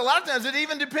 But a lot of times it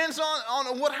even depends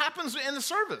on what happens in the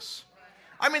service.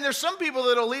 I mean, there's some people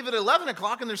that'll leave at 11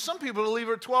 o'clock, and there's some people that'll leave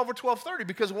at 12 or 12:30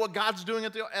 because of what God's doing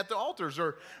at the altars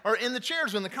or in the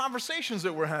chairs and the conversations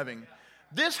that we're having.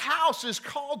 This house is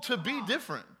called to be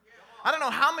different. I don't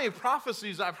know how many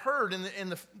prophecies I've heard in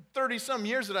the 30-some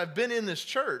years that I've been in this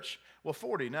church. Well,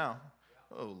 40 now.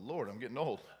 Oh, Lord, I'm getting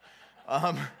old.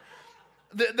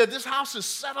 That this house is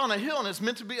set on a hill, and it's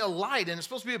meant to be a light, and it's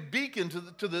supposed to be a beacon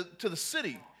to the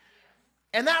city.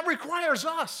 And that requires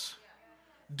us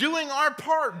doing our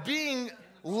part, being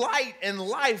light and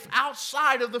life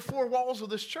outside of the four walls of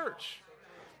this church.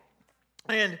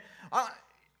 And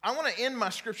I want to end my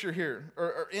scripture here,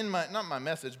 or in my, not my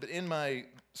message, but in my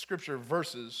scripture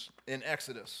verses in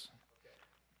Exodus.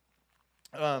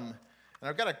 And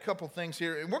I've got a couple things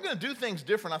here. And we're going to do things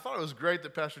different. I thought it was great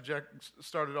that Pastor Jack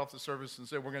started off the service and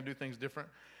said we're going to do things different,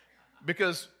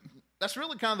 because that's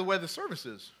really kind of the way the service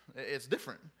is. It's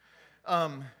different.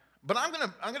 But I'm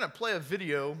gonna play a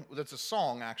video that's a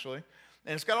song, actually,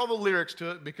 and it's got all the lyrics to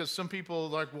it, because some people are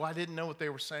like, well, I didn't know what they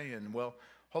were saying. Well,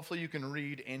 hopefully you can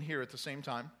read and hear at the same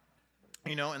time,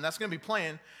 and that's going to be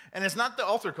playing. And it's not the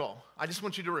altar call. I just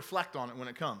want you to reflect on it when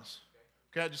it comes.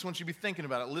 Okay, I just want you to be thinking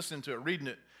about it, listening to it, reading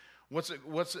it. What's it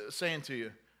saying to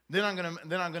you? Then I'm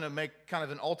gonna make kind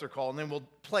of an altar call, and then we'll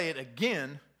play it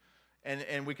again,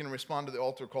 and we can respond to the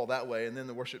altar call that way, and then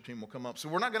the worship team will come up. So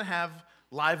we're not going to have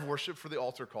live worship for the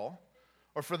altar call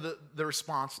or for the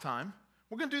response time.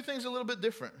 We're going to do things a little bit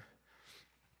different.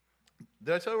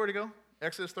 Did I tell you where to go?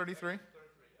 Exodus 33? All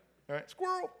right,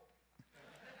 squirrel.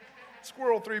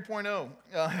 Squirrel 3.0.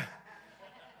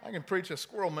 I can preach a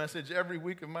squirrel message every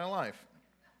week of my life.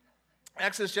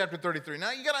 Exodus chapter 33.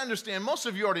 Now, you got to understand, most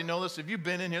of you already know this if you've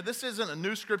been in here. This isn't a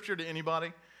new scripture to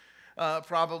anybody,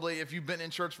 probably, if you've been in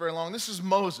church very long. This is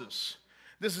Moses.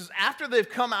 This is after they've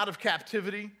come out of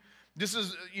captivity. This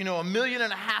is, 1.5 million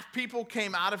people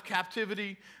came out of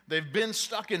captivity. They've been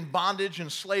stuck in bondage and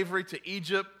slavery to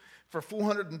Egypt for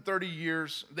 430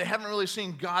 years. They haven't really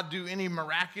seen God do any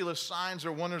miraculous signs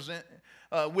or wonders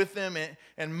with them.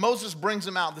 And Moses brings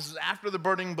them out. This is after the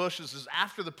burning bush. This is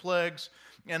after the plagues.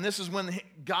 And this is when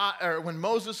when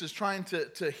Moses is trying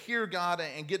to hear God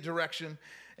and get direction.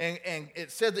 And it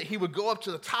said that he would go up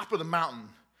to the top of the mountain.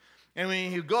 And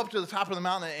when he would go up to the top of the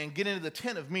mountain and get into the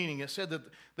tent of meeting, it said that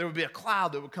there would be a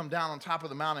cloud that would come down on top of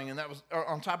the mountain, and that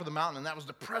was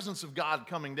the presence of God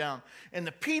coming down. And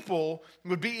the people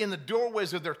would be in the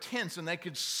doorways of their tents, and they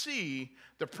could see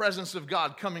the presence of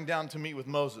God coming down to meet with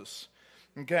Moses.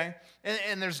 Okay?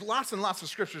 And there's lots and lots of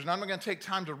scriptures, and I'm not going to take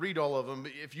time to read all of them.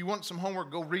 But if you want some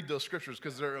homework, go read those scriptures,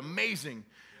 because they're amazing.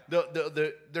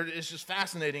 It's just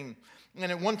fascinating.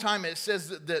 And at one time it says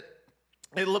that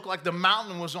it looked like the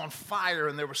mountain was on fire,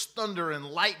 and there was thunder and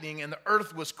lightning, and the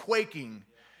earth was quaking.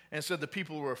 And it said the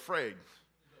people were afraid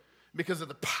because of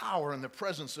the power and the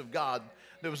presence of God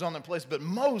that was on that place. But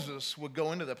Moses would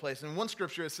go into that place. And in one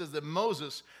scripture, it says that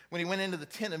Moses, when he went into the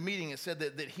tent of meeting, it said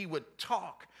that he would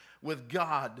talk with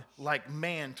God like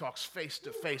man talks face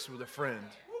to face with a friend.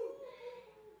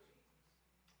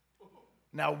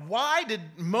 Now, why did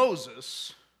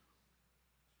Moses,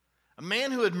 a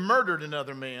man who had murdered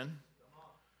another man,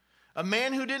 a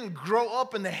man who didn't grow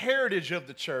up in the heritage of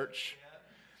the church,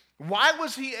 why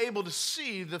was he able to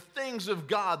see the things of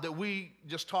God that we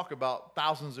just talk about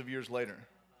thousands of years later?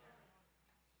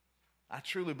 I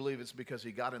truly believe it's because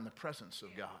he got in the presence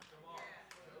of God.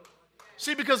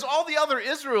 See, because all the other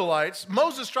Israelites,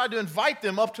 Moses tried to invite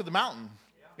them up to the mountain,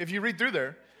 if you read through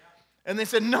there. And they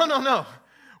said, no.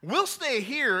 We'll stay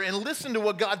here and listen to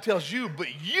what God tells you, but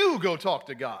you go talk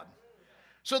to God.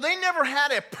 So they never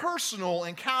had a personal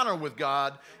encounter with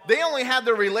God. They only had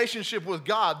their relationship with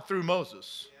God through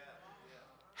Moses.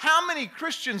 How many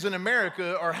Christians in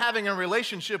America are having a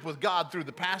relationship with God through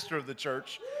the pastor of the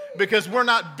church because we're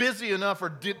not busy enough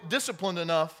or disciplined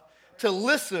enough to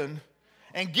listen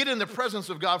and get in the presence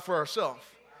of God for ourselves?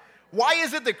 Why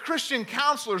is it that Christian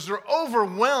counselors are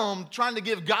overwhelmed trying to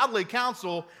give godly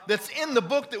counsel that's in the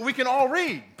book that we can all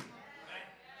read?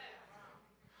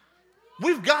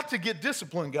 We've got to get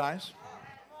disciplined, guys.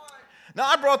 Now,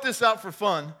 I brought this out for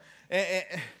fun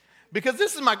because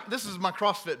this is my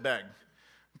CrossFit bag.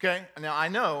 Okay? Now, I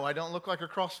know I don't look like a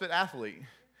CrossFit athlete,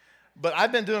 but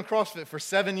I've been doing CrossFit for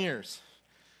 7 years.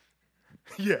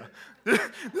 Yeah,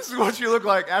 this is what you look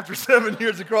like after 7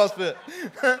 years of CrossFit.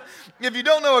 If you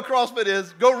don't know what CrossFit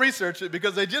is, go research it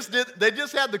because they just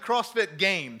had the CrossFit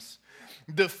Games.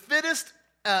 The fittest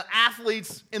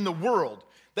athletes in the world.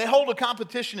 They hold a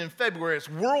competition in February. It's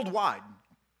worldwide.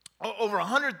 Over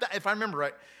 100, if I remember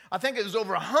right, I think it was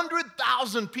over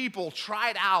 100,000 people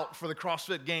tried out for the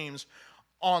CrossFit Games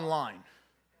online.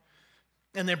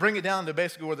 And they bring it down to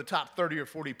basically where the top 30 or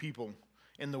 40 people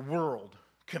in the world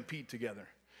compete together.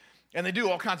 And they do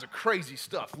all kinds of crazy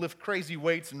stuff, lift crazy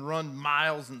weights and run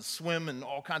miles and swim and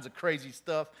all kinds of crazy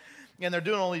stuff. And they're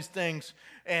doing all these things,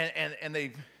 and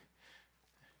they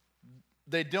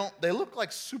look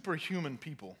like superhuman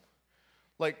people.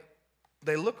 Like,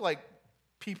 they look like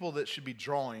people that should be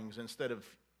drawings instead of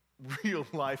real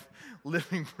life,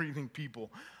 living, breathing people.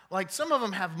 Like, some of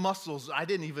them have muscles I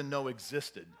didn't even know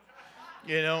existed.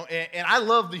 You know, and I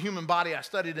love the human body. I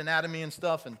studied anatomy and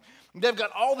stuff, and they've got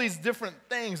all these different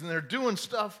things, and they're doing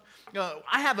stuff.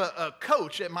 I have a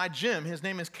coach at my gym. His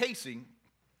name is Casey,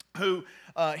 who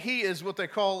he is what they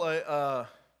call I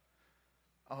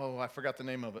forgot the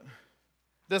name of it.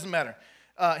 Doesn't matter.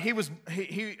 He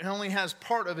only has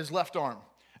part of his left arm.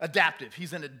 Adaptive.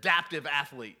 He's an adaptive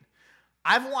athlete.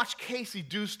 I've watched Casey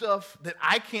do stuff that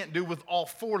I can't do with all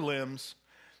 4 limbs,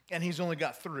 and he's only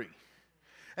got 3.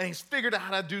 And he's figured out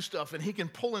how to do stuff, and he can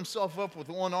pull himself up with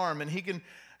one arm, and he can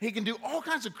do all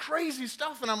kinds of crazy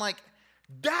stuff. And I'm like,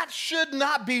 that should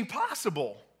not be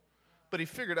possible. But he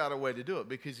figured out a way to do it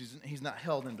because he's not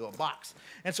held into a box.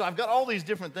 And so I've got all these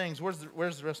different things. Where's the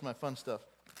rest of my fun stuff?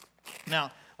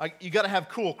 Now, you got to have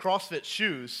cool CrossFit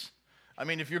shoes. I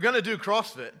mean, if you're going to do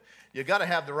CrossFit, you got to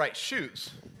have the right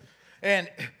shoes. And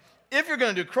if you're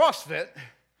going to do CrossFit,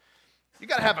 you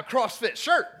got to have a CrossFit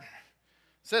shirt.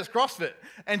 It says CrossFit.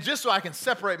 And just so I can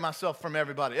separate myself from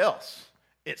everybody else,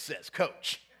 it says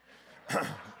coach.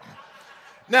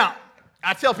 Now,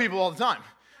 I tell people all the time,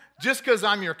 just because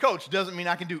I'm your coach doesn't mean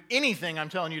I can do anything I'm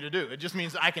telling you to do. It just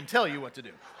means I can tell you what to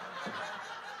do.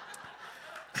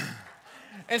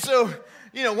 And so,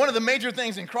 you know, one of the major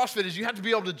things in CrossFit is you have to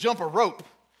be able to jump a rope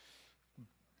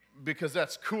because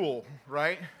that's cool,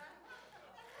 right?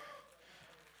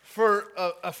 For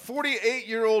a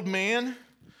 48-year-old man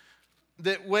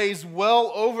that weighs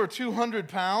well over 200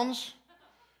 pounds,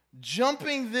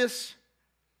 jumping this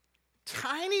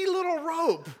tiny little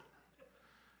rope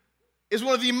is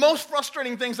one of the most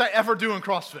frustrating things I ever do in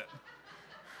CrossFit.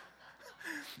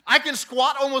 I can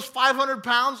squat almost 500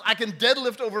 pounds. I can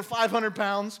deadlift over 500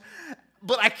 pounds,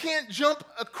 but I can't jump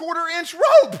a 1/4-inch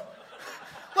rope.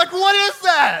 Like, what is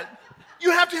that?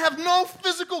 You have to have no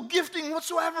physical gifting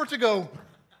whatsoever to go,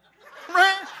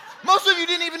 right? Most of you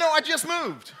didn't even know I just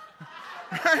moved.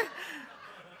 Right?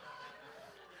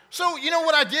 So, you know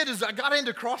what I did is I got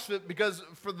into CrossFit because,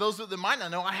 for those that might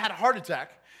not know, I had a heart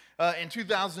attack in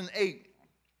 2008.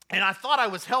 And I thought I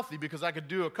was healthy because I could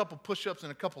do a couple push-ups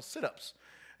and a couple sit-ups.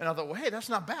 And I thought, well, hey, that's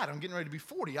not bad. I'm getting ready to be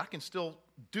 40. I can still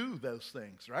do those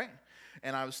things, right?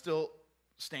 And I was still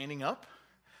standing up.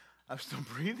 I was still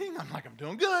breathing. I'm like, I'm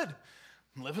doing good.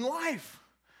 I'm living life.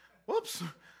 Whoops.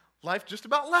 Life just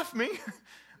about left me,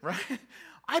 right?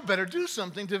 I better do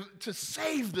something to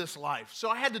save this life. So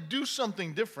I had to do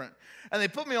something different. And they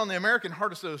put me on the American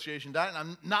Heart Association diet, and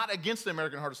I'm not against the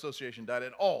American Heart Association diet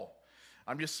at all.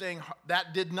 I'm just saying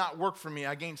that did not work for me.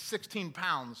 I gained 16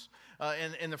 pounds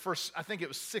in the first, I think it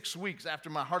was 6 weeks after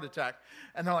my heart attack.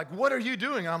 And they're like, what are you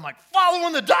doing? And I'm like,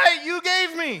 following the diet you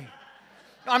gave me.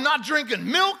 I'm not drinking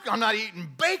milk. I'm not eating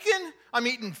bacon. I'm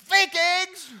eating fake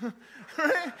eggs.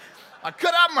 I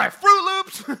cut out my Fruit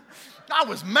Loops. I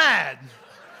was mad.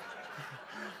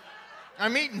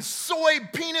 I'm eating soy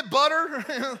peanut butter.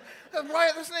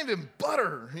 Right? That's not even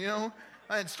butter, you know.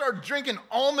 I started drinking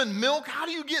almond milk. How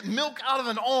do you get milk out of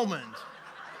an almond?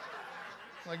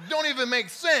 Like, don't even make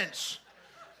sense.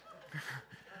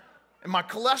 And my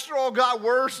cholesterol got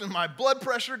worse, and my blood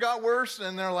pressure got worse,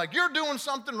 and they're like, you're doing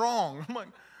something wrong. I'm like,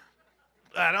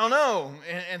 I don't know.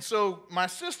 And so my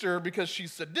sister, because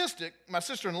she's sadistic, my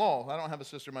sister-in-law, I don't have a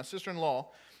sister, my sister-in-law,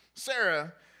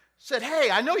 Sarah, said, hey,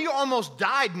 I know you almost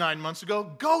died 9 months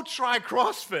ago. Go try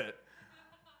CrossFit.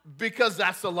 Because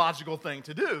that's the logical thing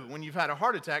to do. When you've had a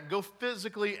heart attack, go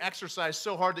physically exercise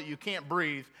so hard that you can't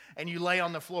breathe, and you lay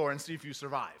on the floor and see if you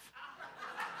survive.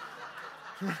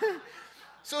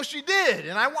 So she did,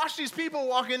 and I watched these people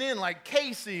walking in like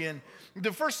Casey, and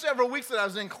the first several weeks that I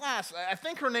was in class, I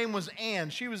think her name was Ann.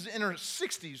 She was in her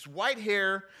 60s, white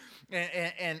hair,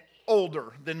 and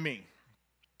older than me.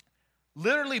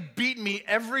 Literally beat me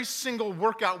every single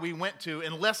workout we went to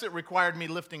unless it required me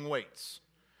lifting weights.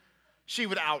 She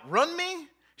would outrun me.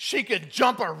 She could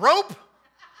jump a rope.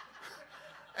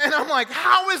 And I'm like,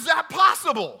 how is that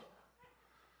possible?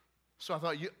 So I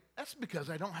thought, that's because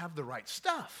I don't have the right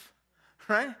stuff.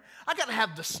 Right? I got to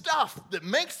have the stuff that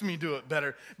makes me do it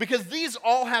better, because these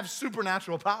all have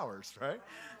supernatural powers, right?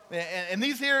 And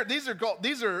these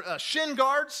are shin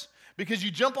guards, because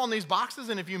you jump on these boxes,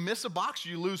 and if you miss a box,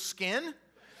 you lose skin.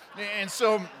 And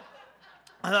so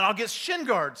and then I'll get shin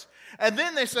guards. And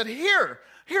then they said,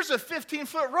 here's a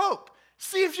 15-foot rope.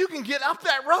 See if you can get up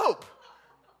that rope.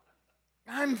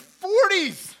 I'm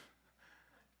 40s,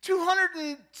 200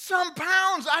 and some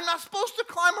pounds. I'm not supposed to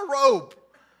climb a rope.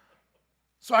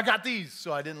 So I got these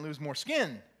so I didn't lose more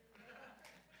skin.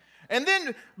 And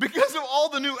then because of all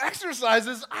the new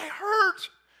exercises, I hurt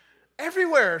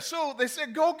everywhere. So they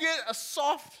said, go get a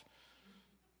soft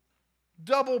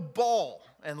double ball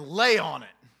and lay on it.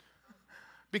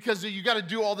 Because you got to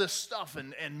do all this stuff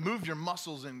and move your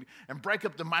muscles and break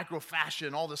up the microfascia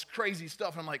and all this crazy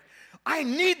stuff. I'm like, I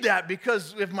need that,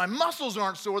 because if my muscles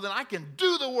aren't sore, then I can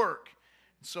do the work.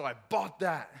 So I bought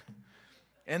that.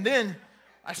 And then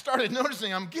I started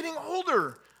noticing I'm getting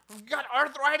older. I've got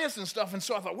arthritis and stuff. And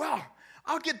so I thought, well,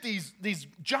 I'll get these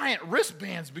giant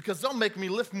wristbands, because they'll make me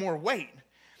lift more weight.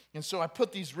 And so I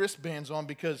put these wristbands on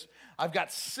because I've got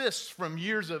cysts from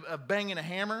years of banging a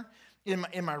hammer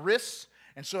in my wrists.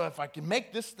 And so if I can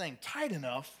make this thing tight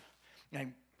enough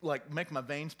and like make my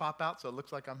veins pop out so it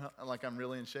looks like I'm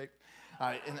really in shape,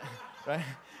 right?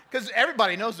 Because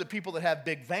everybody knows that people that have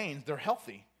big veins, they're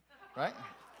healthy, right?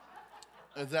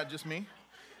 Is that just me?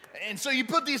 And so you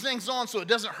put these things on so it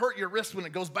doesn't hurt your wrist when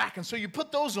it goes back. And so you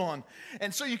put those on.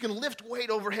 And so you can lift weight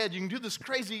overhead. You can do this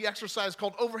crazy exercise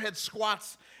called overhead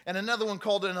squats, and another one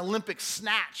called an Olympic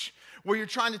snatch, where you're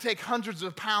trying to take hundreds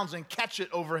of pounds and catch it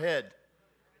overhead.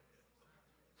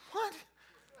 What?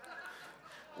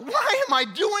 Why am I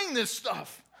doing this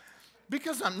stuff?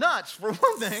 Because I'm nuts, for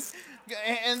one thing.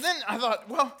 And then I thought,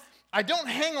 well, I don't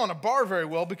hang on a bar very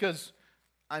well because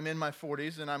I'm in my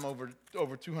 40s and I'm over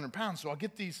 200 pounds. So I'll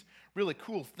get these really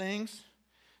cool things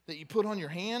that you put on your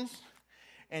hands,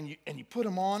 and you put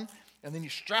them on, and then you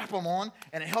strap them on,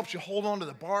 and it helps you hold on to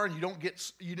the bar, and you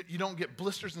don't get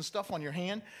blisters and stuff on your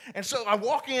hand. And so I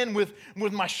walk in with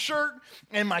my shirt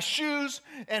and my shoes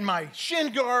and my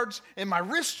shin guards and my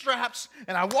wrist straps,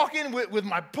 and I walk in with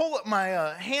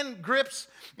my hand grips,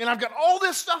 and I've got all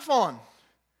this stuff on.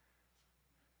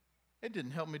 It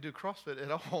didn't help me do CrossFit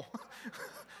at all.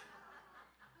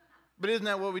 But isn't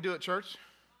that what we do at church?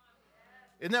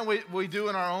 Isn't that what we do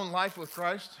in our own life with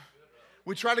Christ?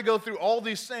 We try to go through all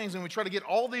these things, and we try to get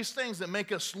all these things that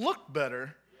make us look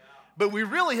better, but we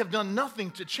really have done nothing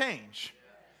to change.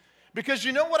 Because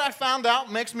you know what I found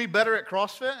out makes me better at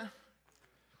CrossFit?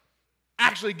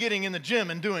 Actually getting in the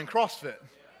gym and doing CrossFit.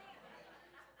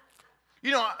 You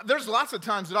know, there's lots of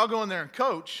times that I'll go in there and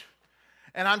coach,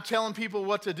 and I'm telling people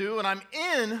what to do, and I'm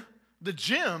in the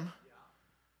gym,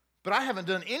 but I haven't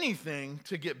done anything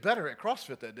to get better at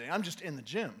CrossFit that day. I'm just in the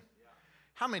gym.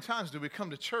 How many times do we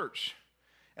come to church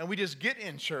and we just get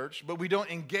in church, but we don't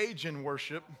engage in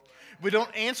worship? We don't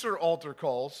answer altar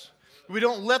calls. We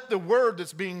don't let the word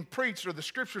that's being preached or the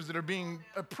scriptures that are being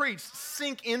preached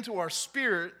sink into our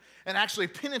spirit and actually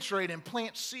penetrate and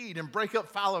plant seed and break up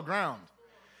fallow ground.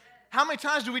 How many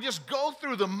times do we just go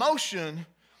through the motion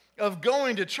of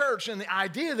going to church and the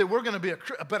idea that we're going to be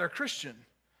a better Christian?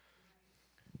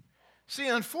 See,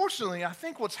 unfortunately, I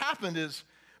think what's happened is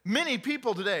many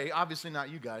people today, obviously not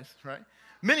you guys, right?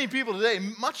 Many people today,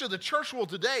 much of the church world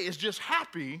today is just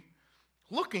happy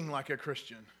looking like a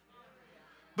Christian,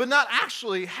 but not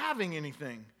actually having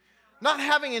anything, not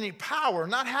having any power,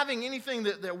 not having anything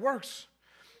that works.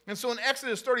 And so in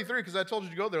Exodus 33, because I told you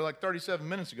to go there like 37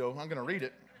 minutes ago, I'm going to read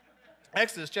it.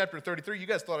 Exodus chapter 33, you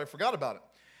guys thought I forgot about it.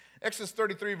 Exodus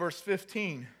 33, verse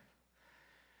 15. It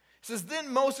says,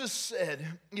 then Moses said,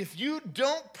 if you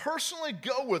don't personally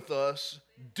go with us,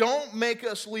 don't make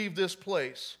us leave this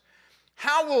place.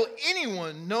 How will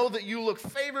anyone know that you look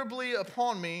favorably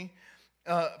on me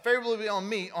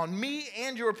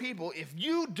and your people, if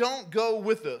you don't go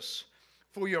with us?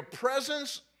 For your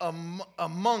presence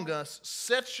among us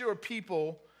sets your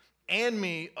people and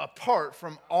me apart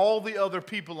from all the other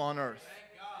people on earth.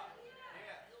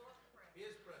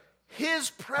 His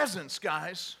presence,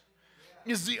 guys,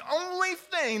 is the only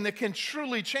thing that can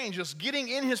truly change us, getting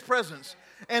in his presence.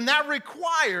 And that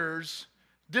requires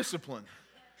discipline.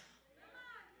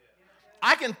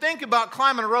 I can think about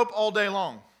climbing a rope all day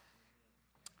long.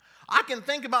 I can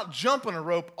think about jumping a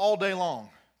rope all day long.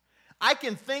 I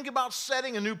can think about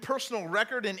setting a new personal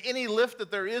record in any lift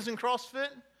that there is in CrossFit,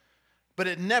 but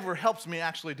it never helps me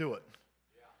actually do it.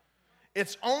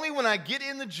 It's only when I get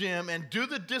in the gym and do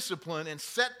the discipline and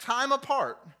set time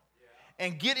apart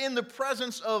and get in the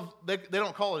presence of, they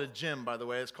don't call it a gym, by the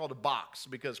way. It's called a box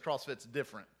because CrossFit's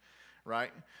different,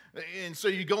 right? And so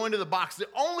you go into the box. The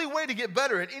only way to get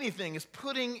better at anything is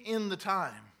putting in the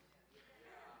time.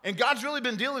 And God's really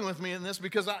been dealing with me in this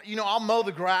because, I'll mow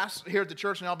the grass here at the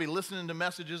church and I'll be listening to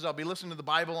messages. I'll be listening to the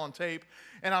Bible on tape.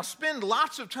 And I'll spend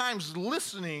lots of times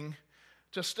listening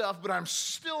to stuff, but I'm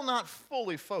still not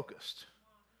fully focused.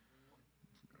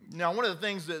 Now, one of the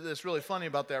things that's really funny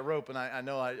about that rope, and I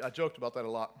know I joked about that a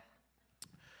lot,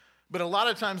 but a lot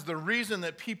of times the reason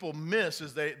that people miss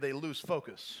is they lose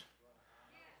focus.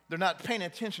 They're not paying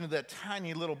attention to that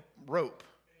tiny little rope.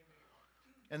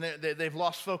 And they've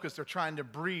lost focus. They're trying to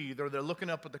breathe, or they're looking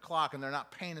up at the clock, and they're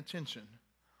not paying attention.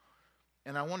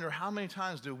 And I wonder how many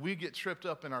times do we get tripped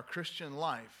up in our Christian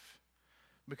life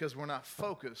because we're not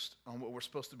focused on what we're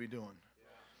supposed to be doing.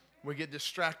 We get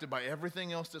distracted by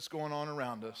everything else that's going on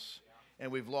around us,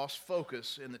 and we've lost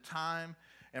focus in the time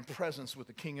and presence with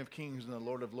the King of Kings and the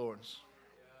Lord of Lords.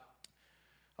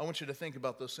 I want you to think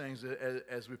about those things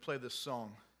as we play this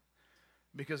song,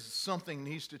 because something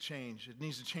needs to change. It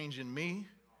needs to change in me,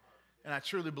 and I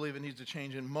truly believe it needs to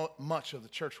change in much of the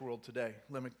church world today.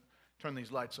 Let me turn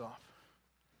these lights off.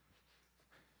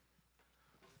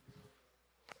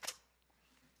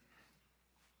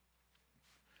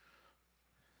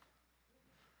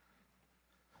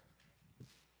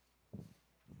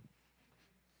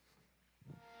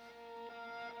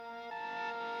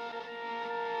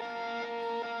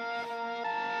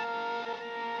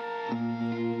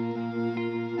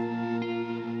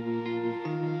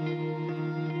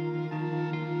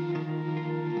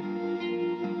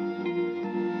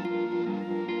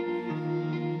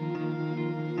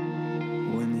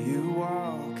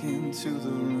 To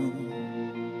the room,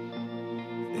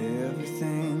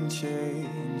 everything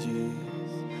changes.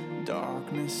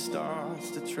 Darkness starts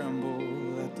to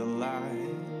tremble at the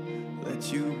light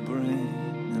that you bring.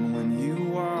 And when you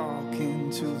walk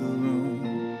into the room,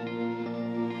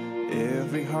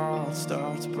 every heart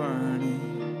starts burning,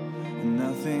 and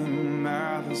nothing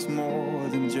matters more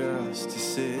than just to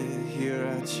sit here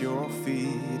at your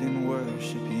feet and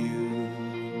worship you.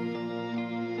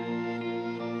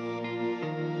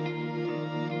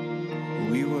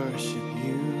 We worship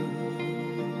you,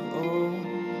 oh.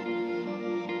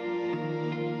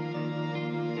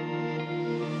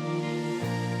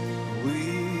 We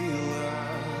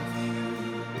love you,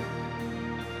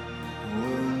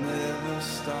 we'll never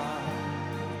stop.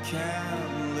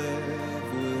 Can't live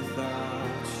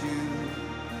without you,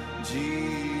 Jesus.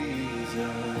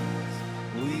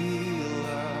 We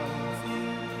love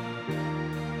you,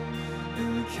 and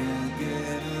we can't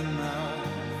get enough.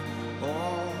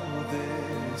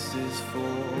 This is for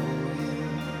you,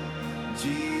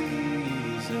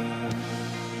 Jesus.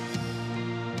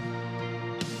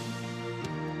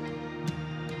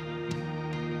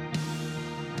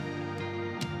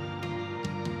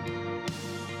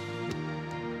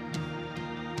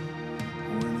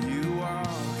 When you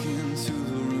walk into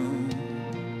the room,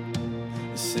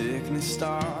 the sickness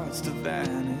starts to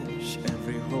vanish.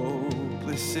 Every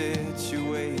hopeless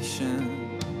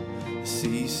situation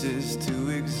ceases to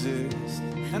exist.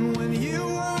 And when you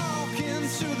walk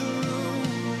into the room,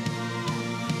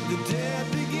 the dead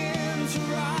begin to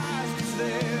rise, 'cause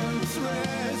there's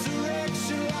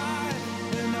resurrection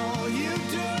life in all you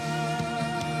do.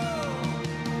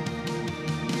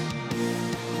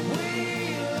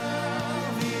 We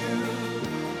love you,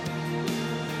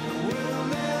 we'll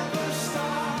never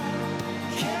stop.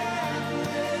 Can't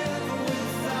live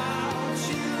without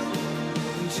you,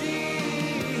 Jesus.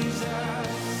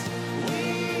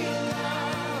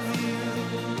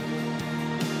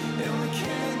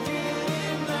 Can't get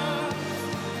enough.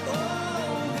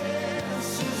 Oh,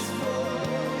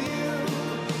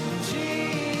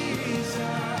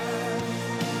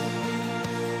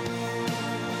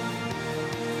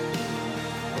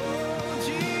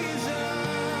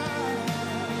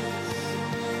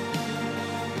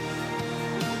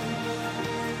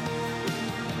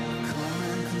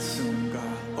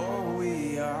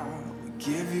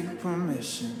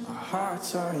 permission. Our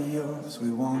hearts are yours. We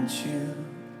want you.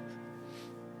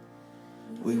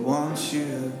 We want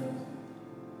you.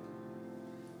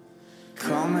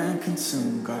 Come and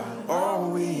consume, God,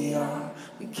 all we are.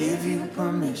 We give you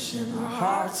permission. Our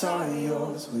hearts are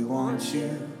yours. We want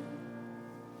you.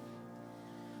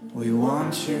 We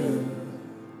want you.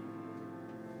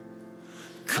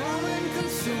 Come and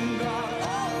consume, God,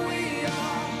 all we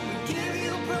are. We give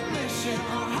you permission.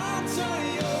 Our hearts are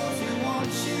yours. We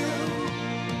want you.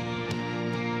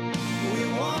 We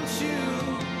want you.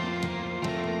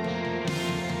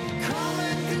 Come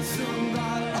and consume,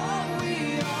 God, all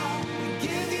we are. We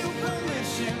give you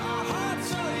permission. Our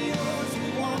hearts are yours. We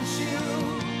want you.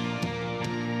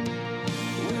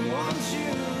 We want you.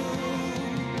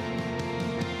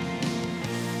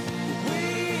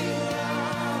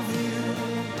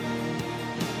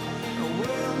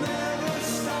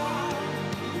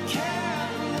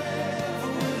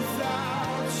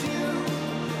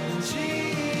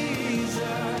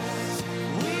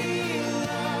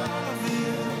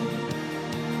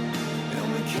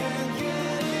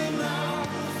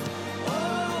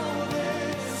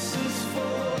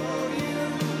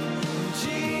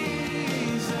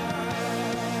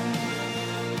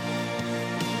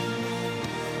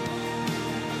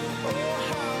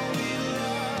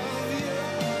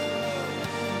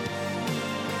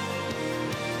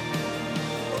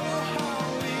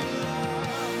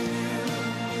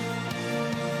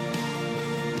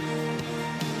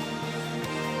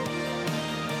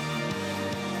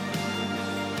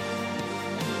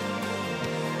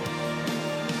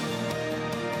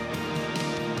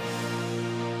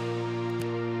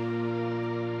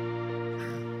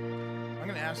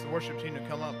 Ask the worship team to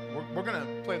come up. We're going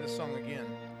to play this song again,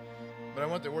 but I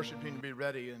want the worship team to be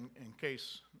ready in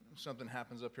case something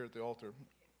happens up here at the altar.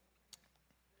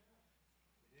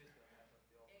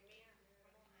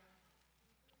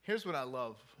 Here's what I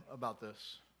love about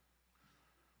this.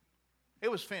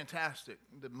 It was fantastic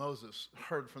that Moses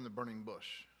heard from the burning bush.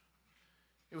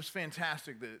 It was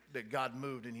fantastic that God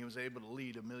moved and he was able to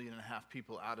lead 1.5 million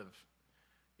people out of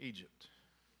Egypt.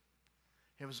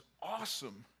 It was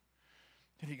awesome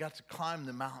that he got to climb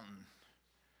the mountain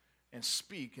and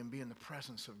speak and be in the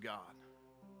presence of God.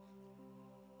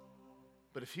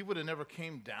 But if he would have never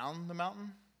came down the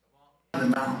mountain,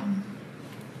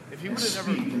 if he would have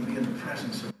never and be in the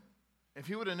presence of, if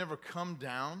he would have never come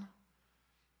down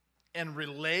and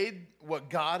relayed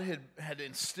what God had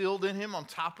instilled in him on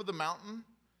top of the mountain,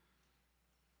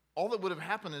 all that would have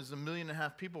happened is 1.5 million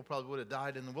people probably would have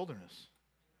died in the wilderness.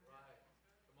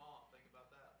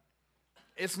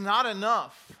 It's not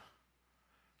enough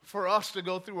for us to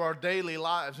go through our daily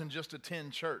lives and just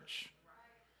attend church.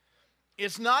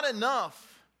 It's not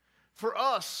enough for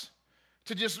us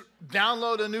to just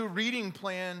download a new reading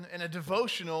plan and a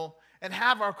devotional and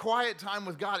have our quiet time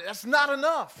with God. That's not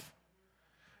enough.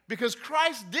 Because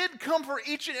Christ did come for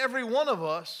each and every one of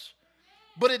us,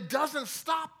 but it doesn't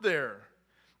stop there.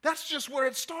 That's just where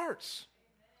it starts.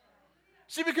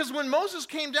 See, because when Moses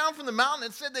came down from the mountain,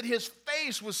 it said that his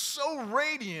face was so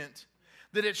radiant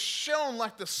that it shone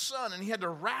like the sun, and he had to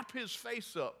wrap his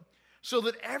face up so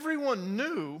that everyone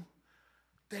knew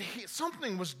that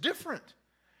something was different.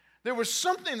 There was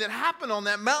something that happened on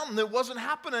that mountain that wasn't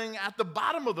happening at the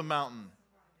bottom of the mountain.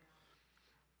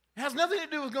 It has nothing to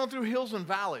do with going through hills and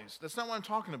valleys. That's not what I'm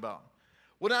talking about.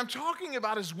 What I'm talking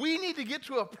about is we need to get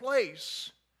to a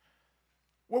place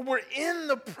where we're in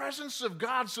the presence of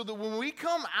God so that when we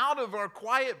come out of our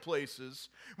quiet places,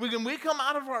 when we come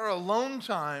out of our alone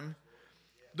time,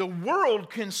 the world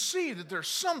can see that there's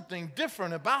something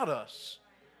different about us.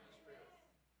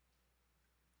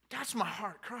 That's my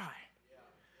heart cry.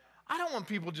 I don't want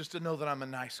people just to know that I'm a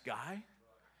nice guy.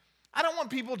 I don't want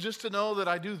people just to know that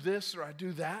I do this or I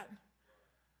do that.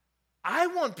 I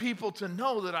want people to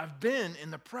know that I've been in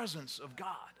the presence of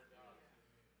God.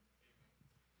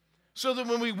 So that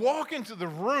when we walk into the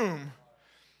room,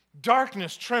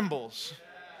 darkness trembles.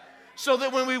 So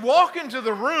that when we walk into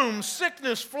the room,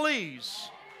 sickness flees.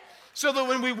 So that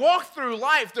when we walk through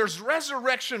life, there's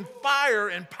resurrection fire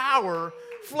and power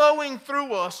flowing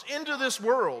through us into this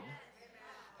world.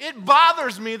 It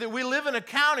bothers me that we live in a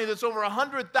county that's over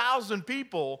 100,000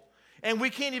 people and we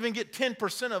can't even get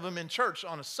 10% of them in church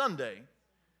on a Sunday.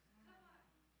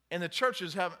 And the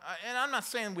churches have, and I'm not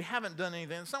saying we haven't done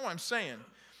anything, that's not what I'm saying.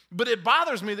 But it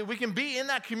bothers me that we can be in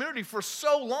that community for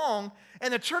so long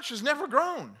and the church has never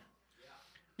grown.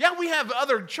 Yeah, we have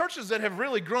other churches that have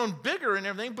really grown bigger and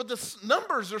everything, but the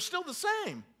numbers are still the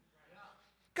same.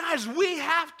 Guys, we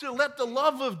have to let the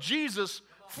love of Jesus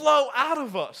flow out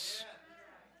of us.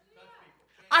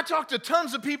 I talk to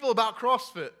tons of people about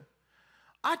CrossFit.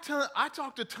 I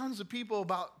talk to tons of people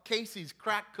about Casey's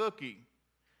crack cookie.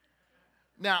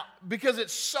 Now, because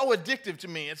it's so addictive to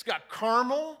me, it's got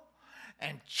caramel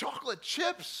and chocolate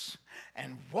chips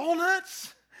and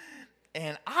walnuts,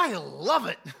 and I love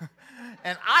it.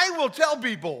 And I will tell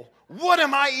people, what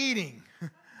am I eating?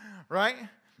 Right?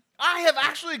 I have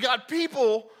actually got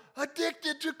people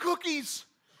addicted to cookies.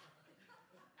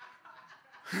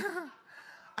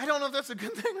 I don't know if that's a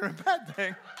good thing or a bad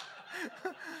thing.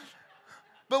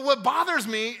 But what bothers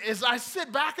me is I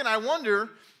sit back and I wonder,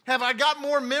 have I got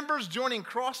more members joining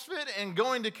CrossFit and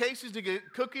going to Casey's to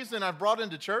get cookies than I've brought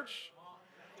into church?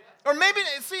 Or maybe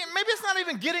it's not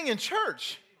even getting in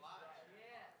church.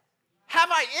 Have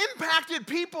I impacted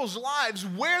people's lives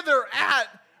where they're at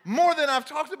more than I've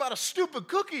talked about a stupid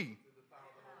cookie?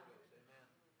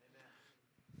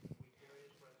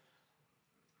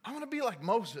 I want to be like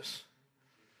Moses.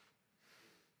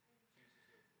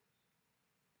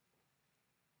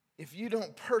 If you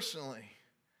don't personally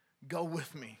go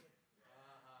with me,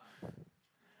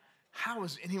 how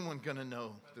is anyone going to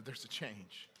know that there's a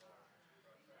change?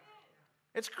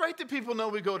 It's great that people know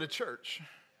we go to church.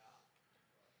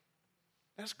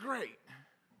 That's great.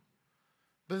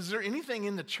 But is there anything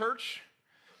in the church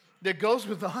that goes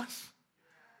with us?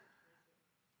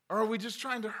 Or are we just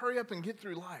trying to hurry up and get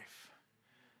through life?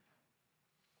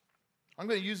 I'm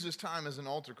going to use this time as an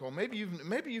altar call. Maybe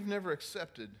you've never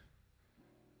accepted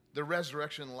the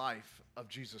resurrection life of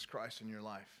Jesus Christ in your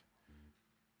life.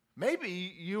 Maybe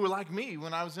you were like me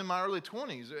when I was in my early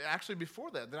 20s, actually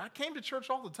before that I came to church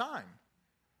all the time.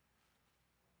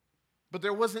 But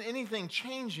there wasn't anything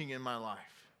changing in my life.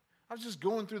 I was just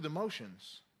going through the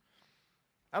motions.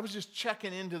 I was just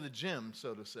checking into the gym,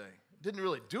 so to say. Didn't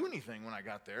really do anything when I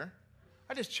got there.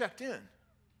 I just checked in.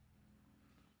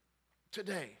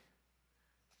 Today,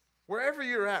 wherever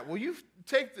you're at, will you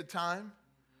take the time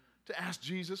to ask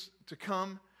Jesus to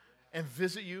come and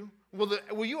visit you?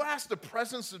 Will you ask the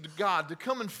presence of God to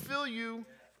come and fill you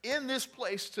in this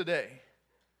place today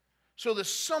so that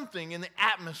something in the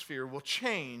atmosphere will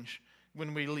change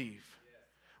when we leave?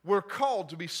 We're called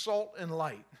to be salt and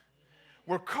light.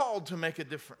 We're called to make a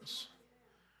difference.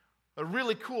 A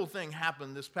really cool thing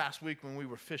happened this past week when we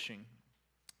were fishing.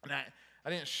 And I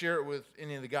didn't share it with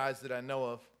any of the guys that I know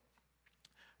of.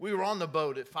 We were on the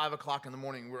boat at 5 o'clock in the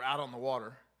morning. We were out on the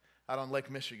water, out on Lake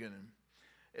Michigan.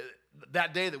 And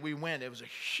that day that we went, it was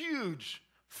a huge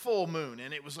full moon,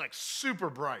 and it was like super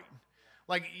bright.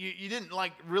 Like you didn't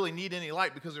like really need any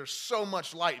light because there's so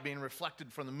much light being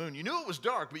reflected from the moon. You knew it was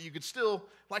dark, but you could still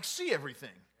like see everything.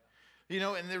 You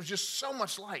know, and there was just so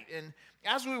much light. And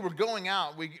as we were going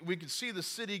out, we could see the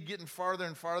city getting farther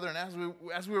and farther. And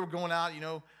as we were going out, you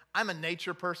know, I'm a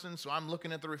nature person, so I'm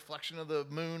looking at the reflection of the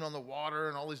moon on the water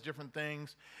and all these different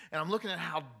things. And I'm looking at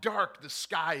how dark the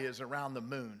sky is around the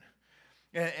moon.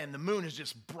 And the moon is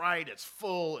just bright, it's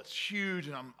full, it's huge,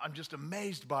 and I'm just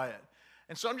amazed by it.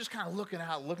 And so I'm just kind of looking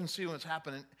out, looking to see what's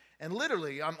happening. And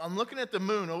literally, I'm looking at the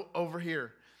moon over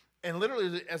here. And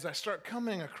literally, as I start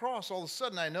coming across, all of a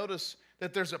sudden I notice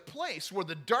that there's a place where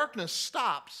the darkness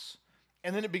stops,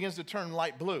 and then it begins to turn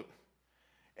light blue.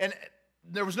 And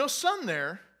there was no sun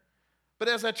there, but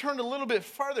as I turned a little bit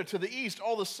farther to the east,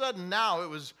 all of a sudden now it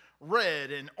was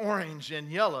red and orange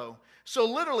and yellow. So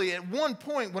literally at one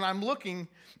point when I'm looking,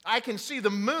 I can see the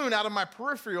moon out of my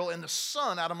peripheral and the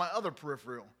sun out of my other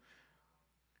peripheral.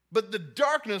 But the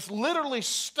darkness literally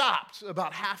stopped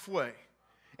about halfway,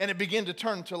 and it began to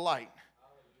turn to light.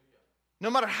 No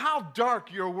matter how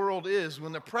dark your world is,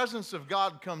 when the presence of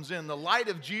God comes in, the light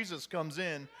of Jesus comes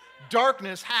in,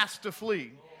 darkness has to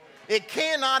flee. It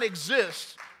cannot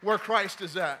exist where Christ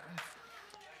is at.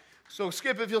 So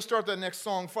Skip, if you'll start that next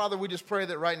song. Father, we just pray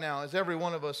that right now, as every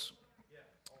one of us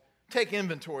take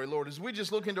inventory, Lord, as we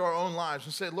just look into our own lives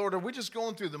and say, Lord, are we just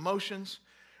going through the motions?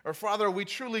 Or Father, are we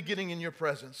truly getting in your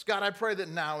presence? God, I pray that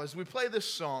now, as we play this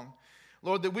song,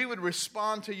 Lord, that we would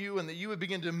respond to you and that you would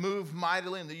begin to move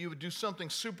mightily and that you would do something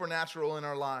supernatural in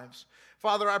our lives.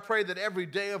 Father, I pray that every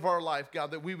day of our life, God,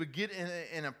 that we would get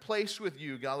in a place with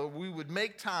you, God, that we would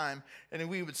make time and that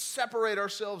we would separate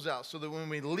ourselves out so that when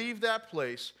we leave that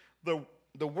place,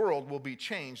 the world will be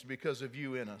changed because of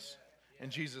you in us.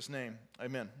 In Jesus' name,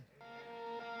 amen.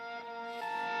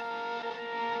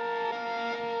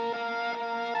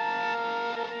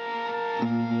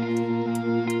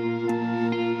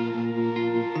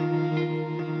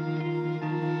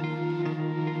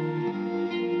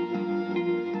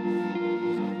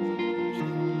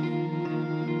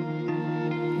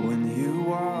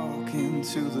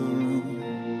 To the room,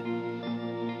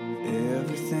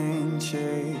 everything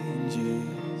changes.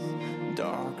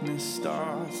 Darkness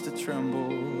starts to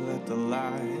tremble at the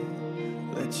light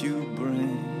that you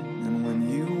bring. And when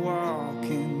you walk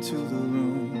into the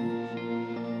room,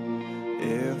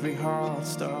 every heart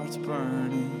starts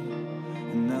burning.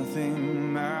 And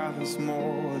nothing matters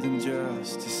more than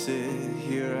just to sit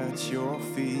here at your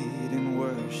feet and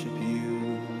worship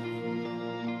you.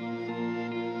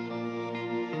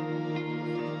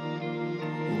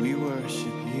 We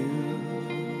worship you.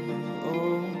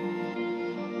 Oh.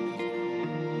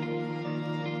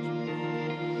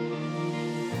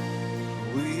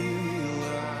 We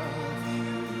love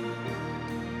you.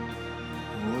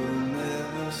 We'll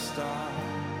never stop.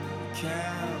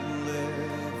 Can't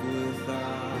live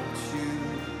without you,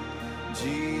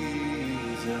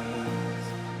 Jesus.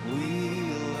 We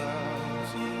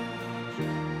love you,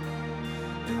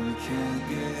 and we can't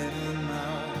get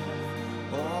enough.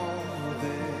 All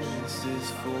this is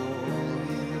for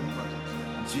you,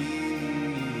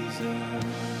 Jesus.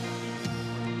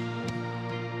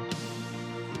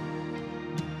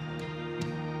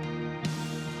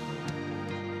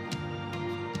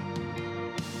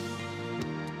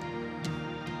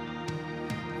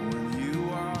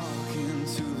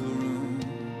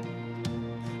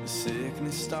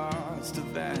 Starts to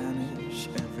vanish,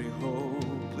 every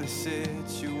hopeless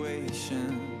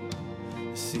situation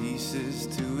ceases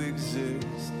to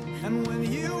exist. And when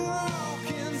you walk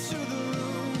into the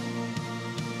room,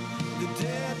 the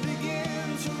dead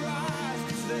begin to rise,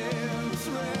 'cause there's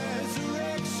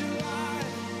resurrection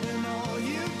life in all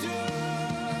you do.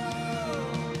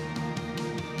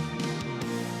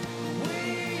 We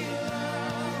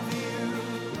love you,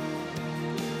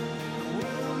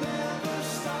 we'll never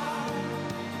stop.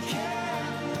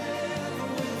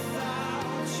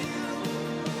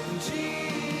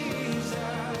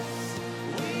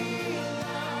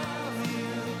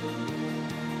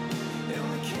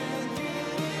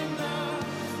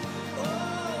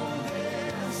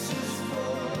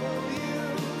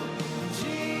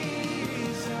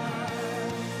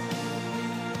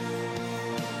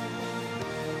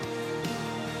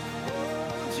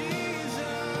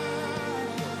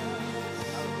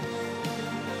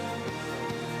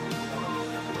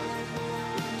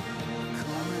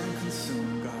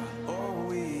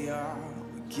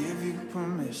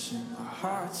 Our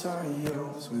hearts are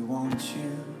yours, we want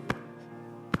you.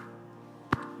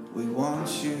 We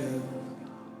want you.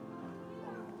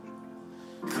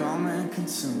 Come and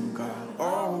consume, God,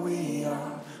 all we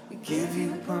are. We give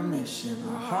you permission.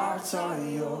 Our hearts are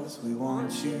yours, we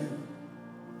want you.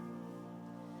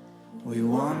 We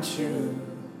want you.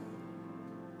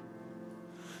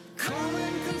 Come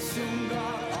and consume,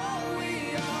 God, all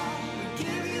we are. We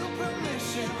give you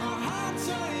permission. Our hearts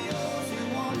are yours, we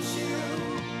want you.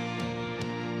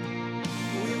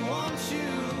 We want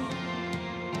you.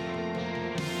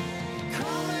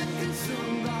 Come and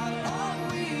consume, God, all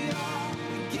we are.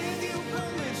 We give you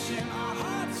permission. Our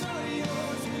hearts are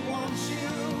yours. We want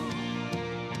you.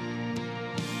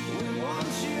 We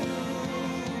want you.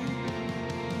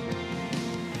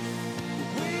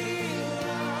 We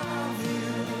love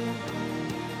you.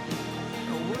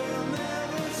 We'll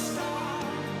never stop.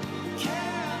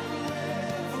 Can't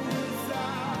live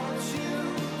without you,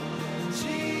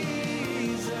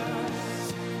 Jesus.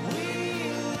 We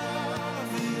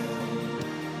love you,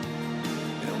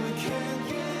 and we can't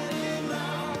get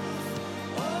enough.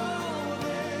 All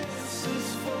this is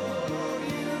for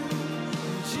you,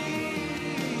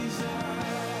 Jesus.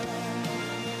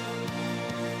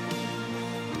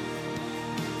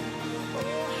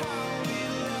 Oh, how we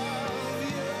love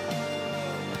you.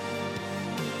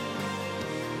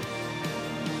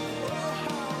 Oh,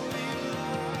 how we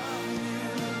love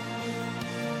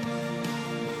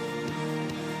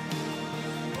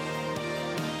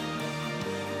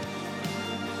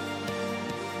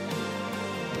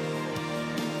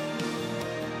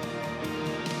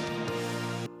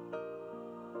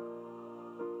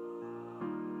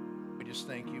We just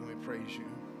thank you and we praise you.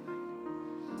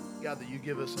 God, that you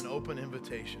give us an open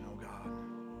invitation, oh God,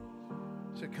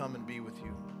 to come and be with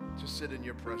you, to sit in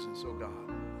your presence, oh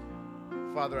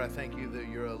God. Father, I thank you that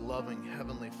you're a loving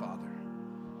Heavenly Father.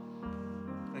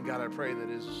 And God, I pray that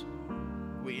as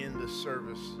we end this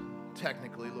service,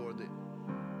 technically, Lord, that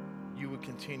you would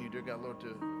continue, dear God, Lord,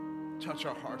 to touch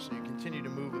our hearts and you continue to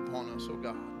move upon us, oh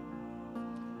God.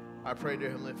 I pray,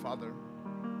 dear Heavenly Father,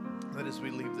 that as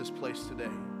we leave this place today,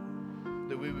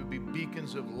 that we would be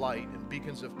beacons of light and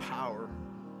beacons of power,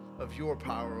 of your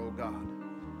power, oh God,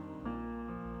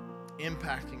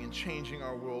 impacting and changing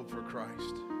our world for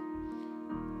Christ.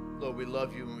 Lord, we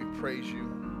love you and we praise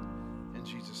you. In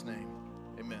Jesus' name,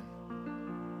 amen.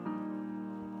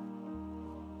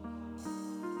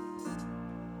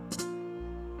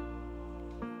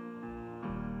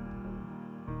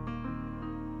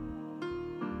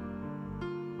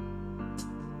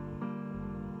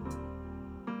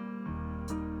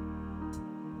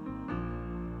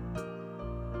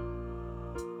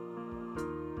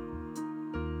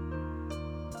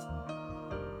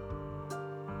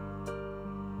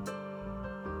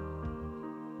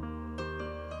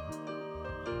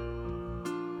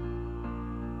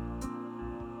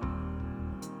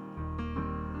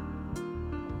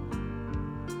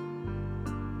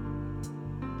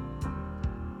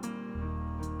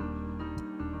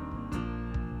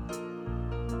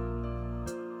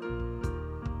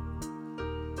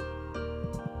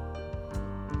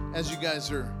 As you guys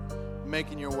are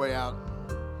making your way out,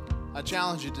 I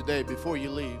challenge you today before you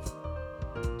leave,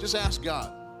 just ask God,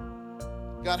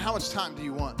 God, how much time do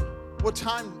you want? What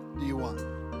time do you want?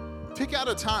 Pick out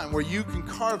a time where you can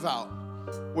carve out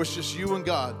where it's just you and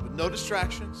God with no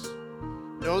distractions,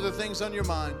 no other things on your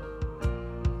mind,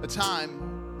 a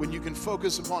time when you can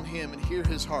focus upon Him and hear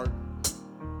His heart.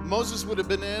 Moses would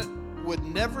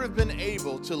never have been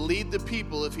able to lead the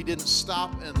people if he didn't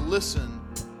stop and listen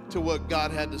to what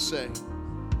God had to say.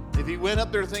 If he went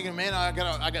up there thinking, man, I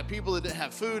got people that didn't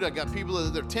have food, I got people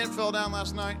that their tent fell down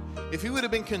last night. If he would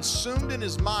have been consumed in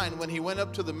his mind when he went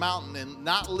up to the mountain and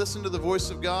not listened to the voice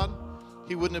of God,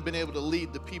 he wouldn't have been able to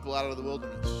lead the people out of the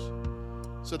wilderness.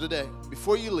 So today,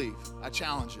 before you leave, I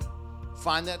challenge you,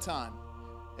 find that time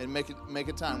and make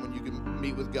a time when you can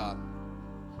meet with God.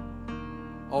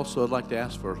 Also, I'd like to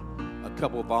ask for a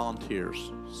couple of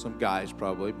volunteers, some guys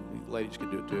probably, ladies can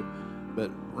do it too, but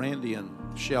Randy and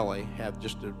Shelley have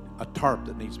just a tarp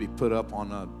that needs to be put up on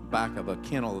the back of a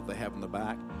kennel that they have in the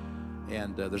back,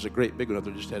 and there's a great big one up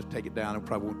there, just has to take it down. It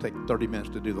probably won't take 30 minutes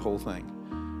to do the whole thing.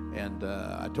 And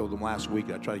I told them last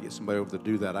week I tried to get somebody over to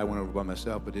do that. I went over by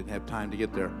myself but didn't have time to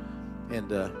get there. And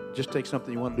just take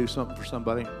something, you want to do something for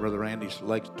somebody. Brother Randy's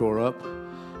legs tore up.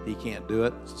 He can't do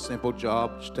it. It's a simple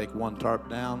job. Just take one tarp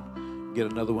down,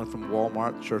 get another one from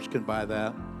Walmart. The church can buy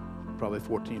that, probably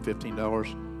 $14,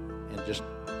 $15, and just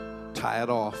tie it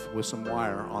off with some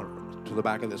wire on to the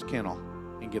back of this kennel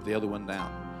and get the other one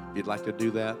down. If you'd like to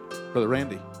do that, Brother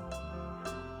Randy.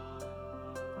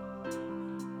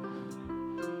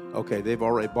 Okay, they've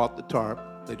already bought the tarp.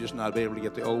 They're just not able to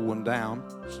get the old one down.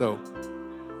 So,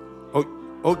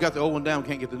 got the old one down,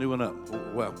 can't get the new one up.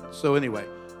 Well, so anyway,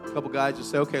 a couple guys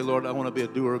just say, okay, Lord, I want to be a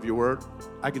doer of your word.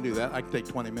 I can do that. I can take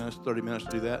 20 minutes, 30 minutes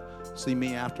to do that. See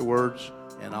me afterwards,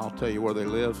 and I'll tell you where they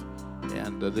live.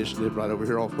 And they just live right over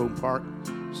here off Home Park.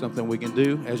 Something we can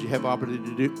do. As you have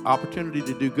opportunity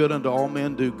to do good unto all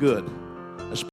men, do good.